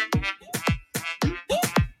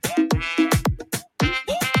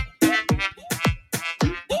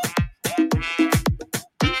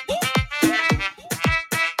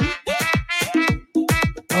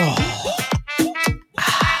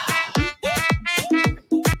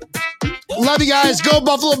 Love you guys. Go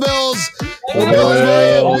Buffalo Bills. Go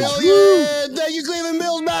Bills. Thank you, Cleveland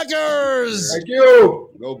Bills backers. Thank you.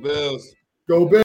 Go Bills. Go Bills.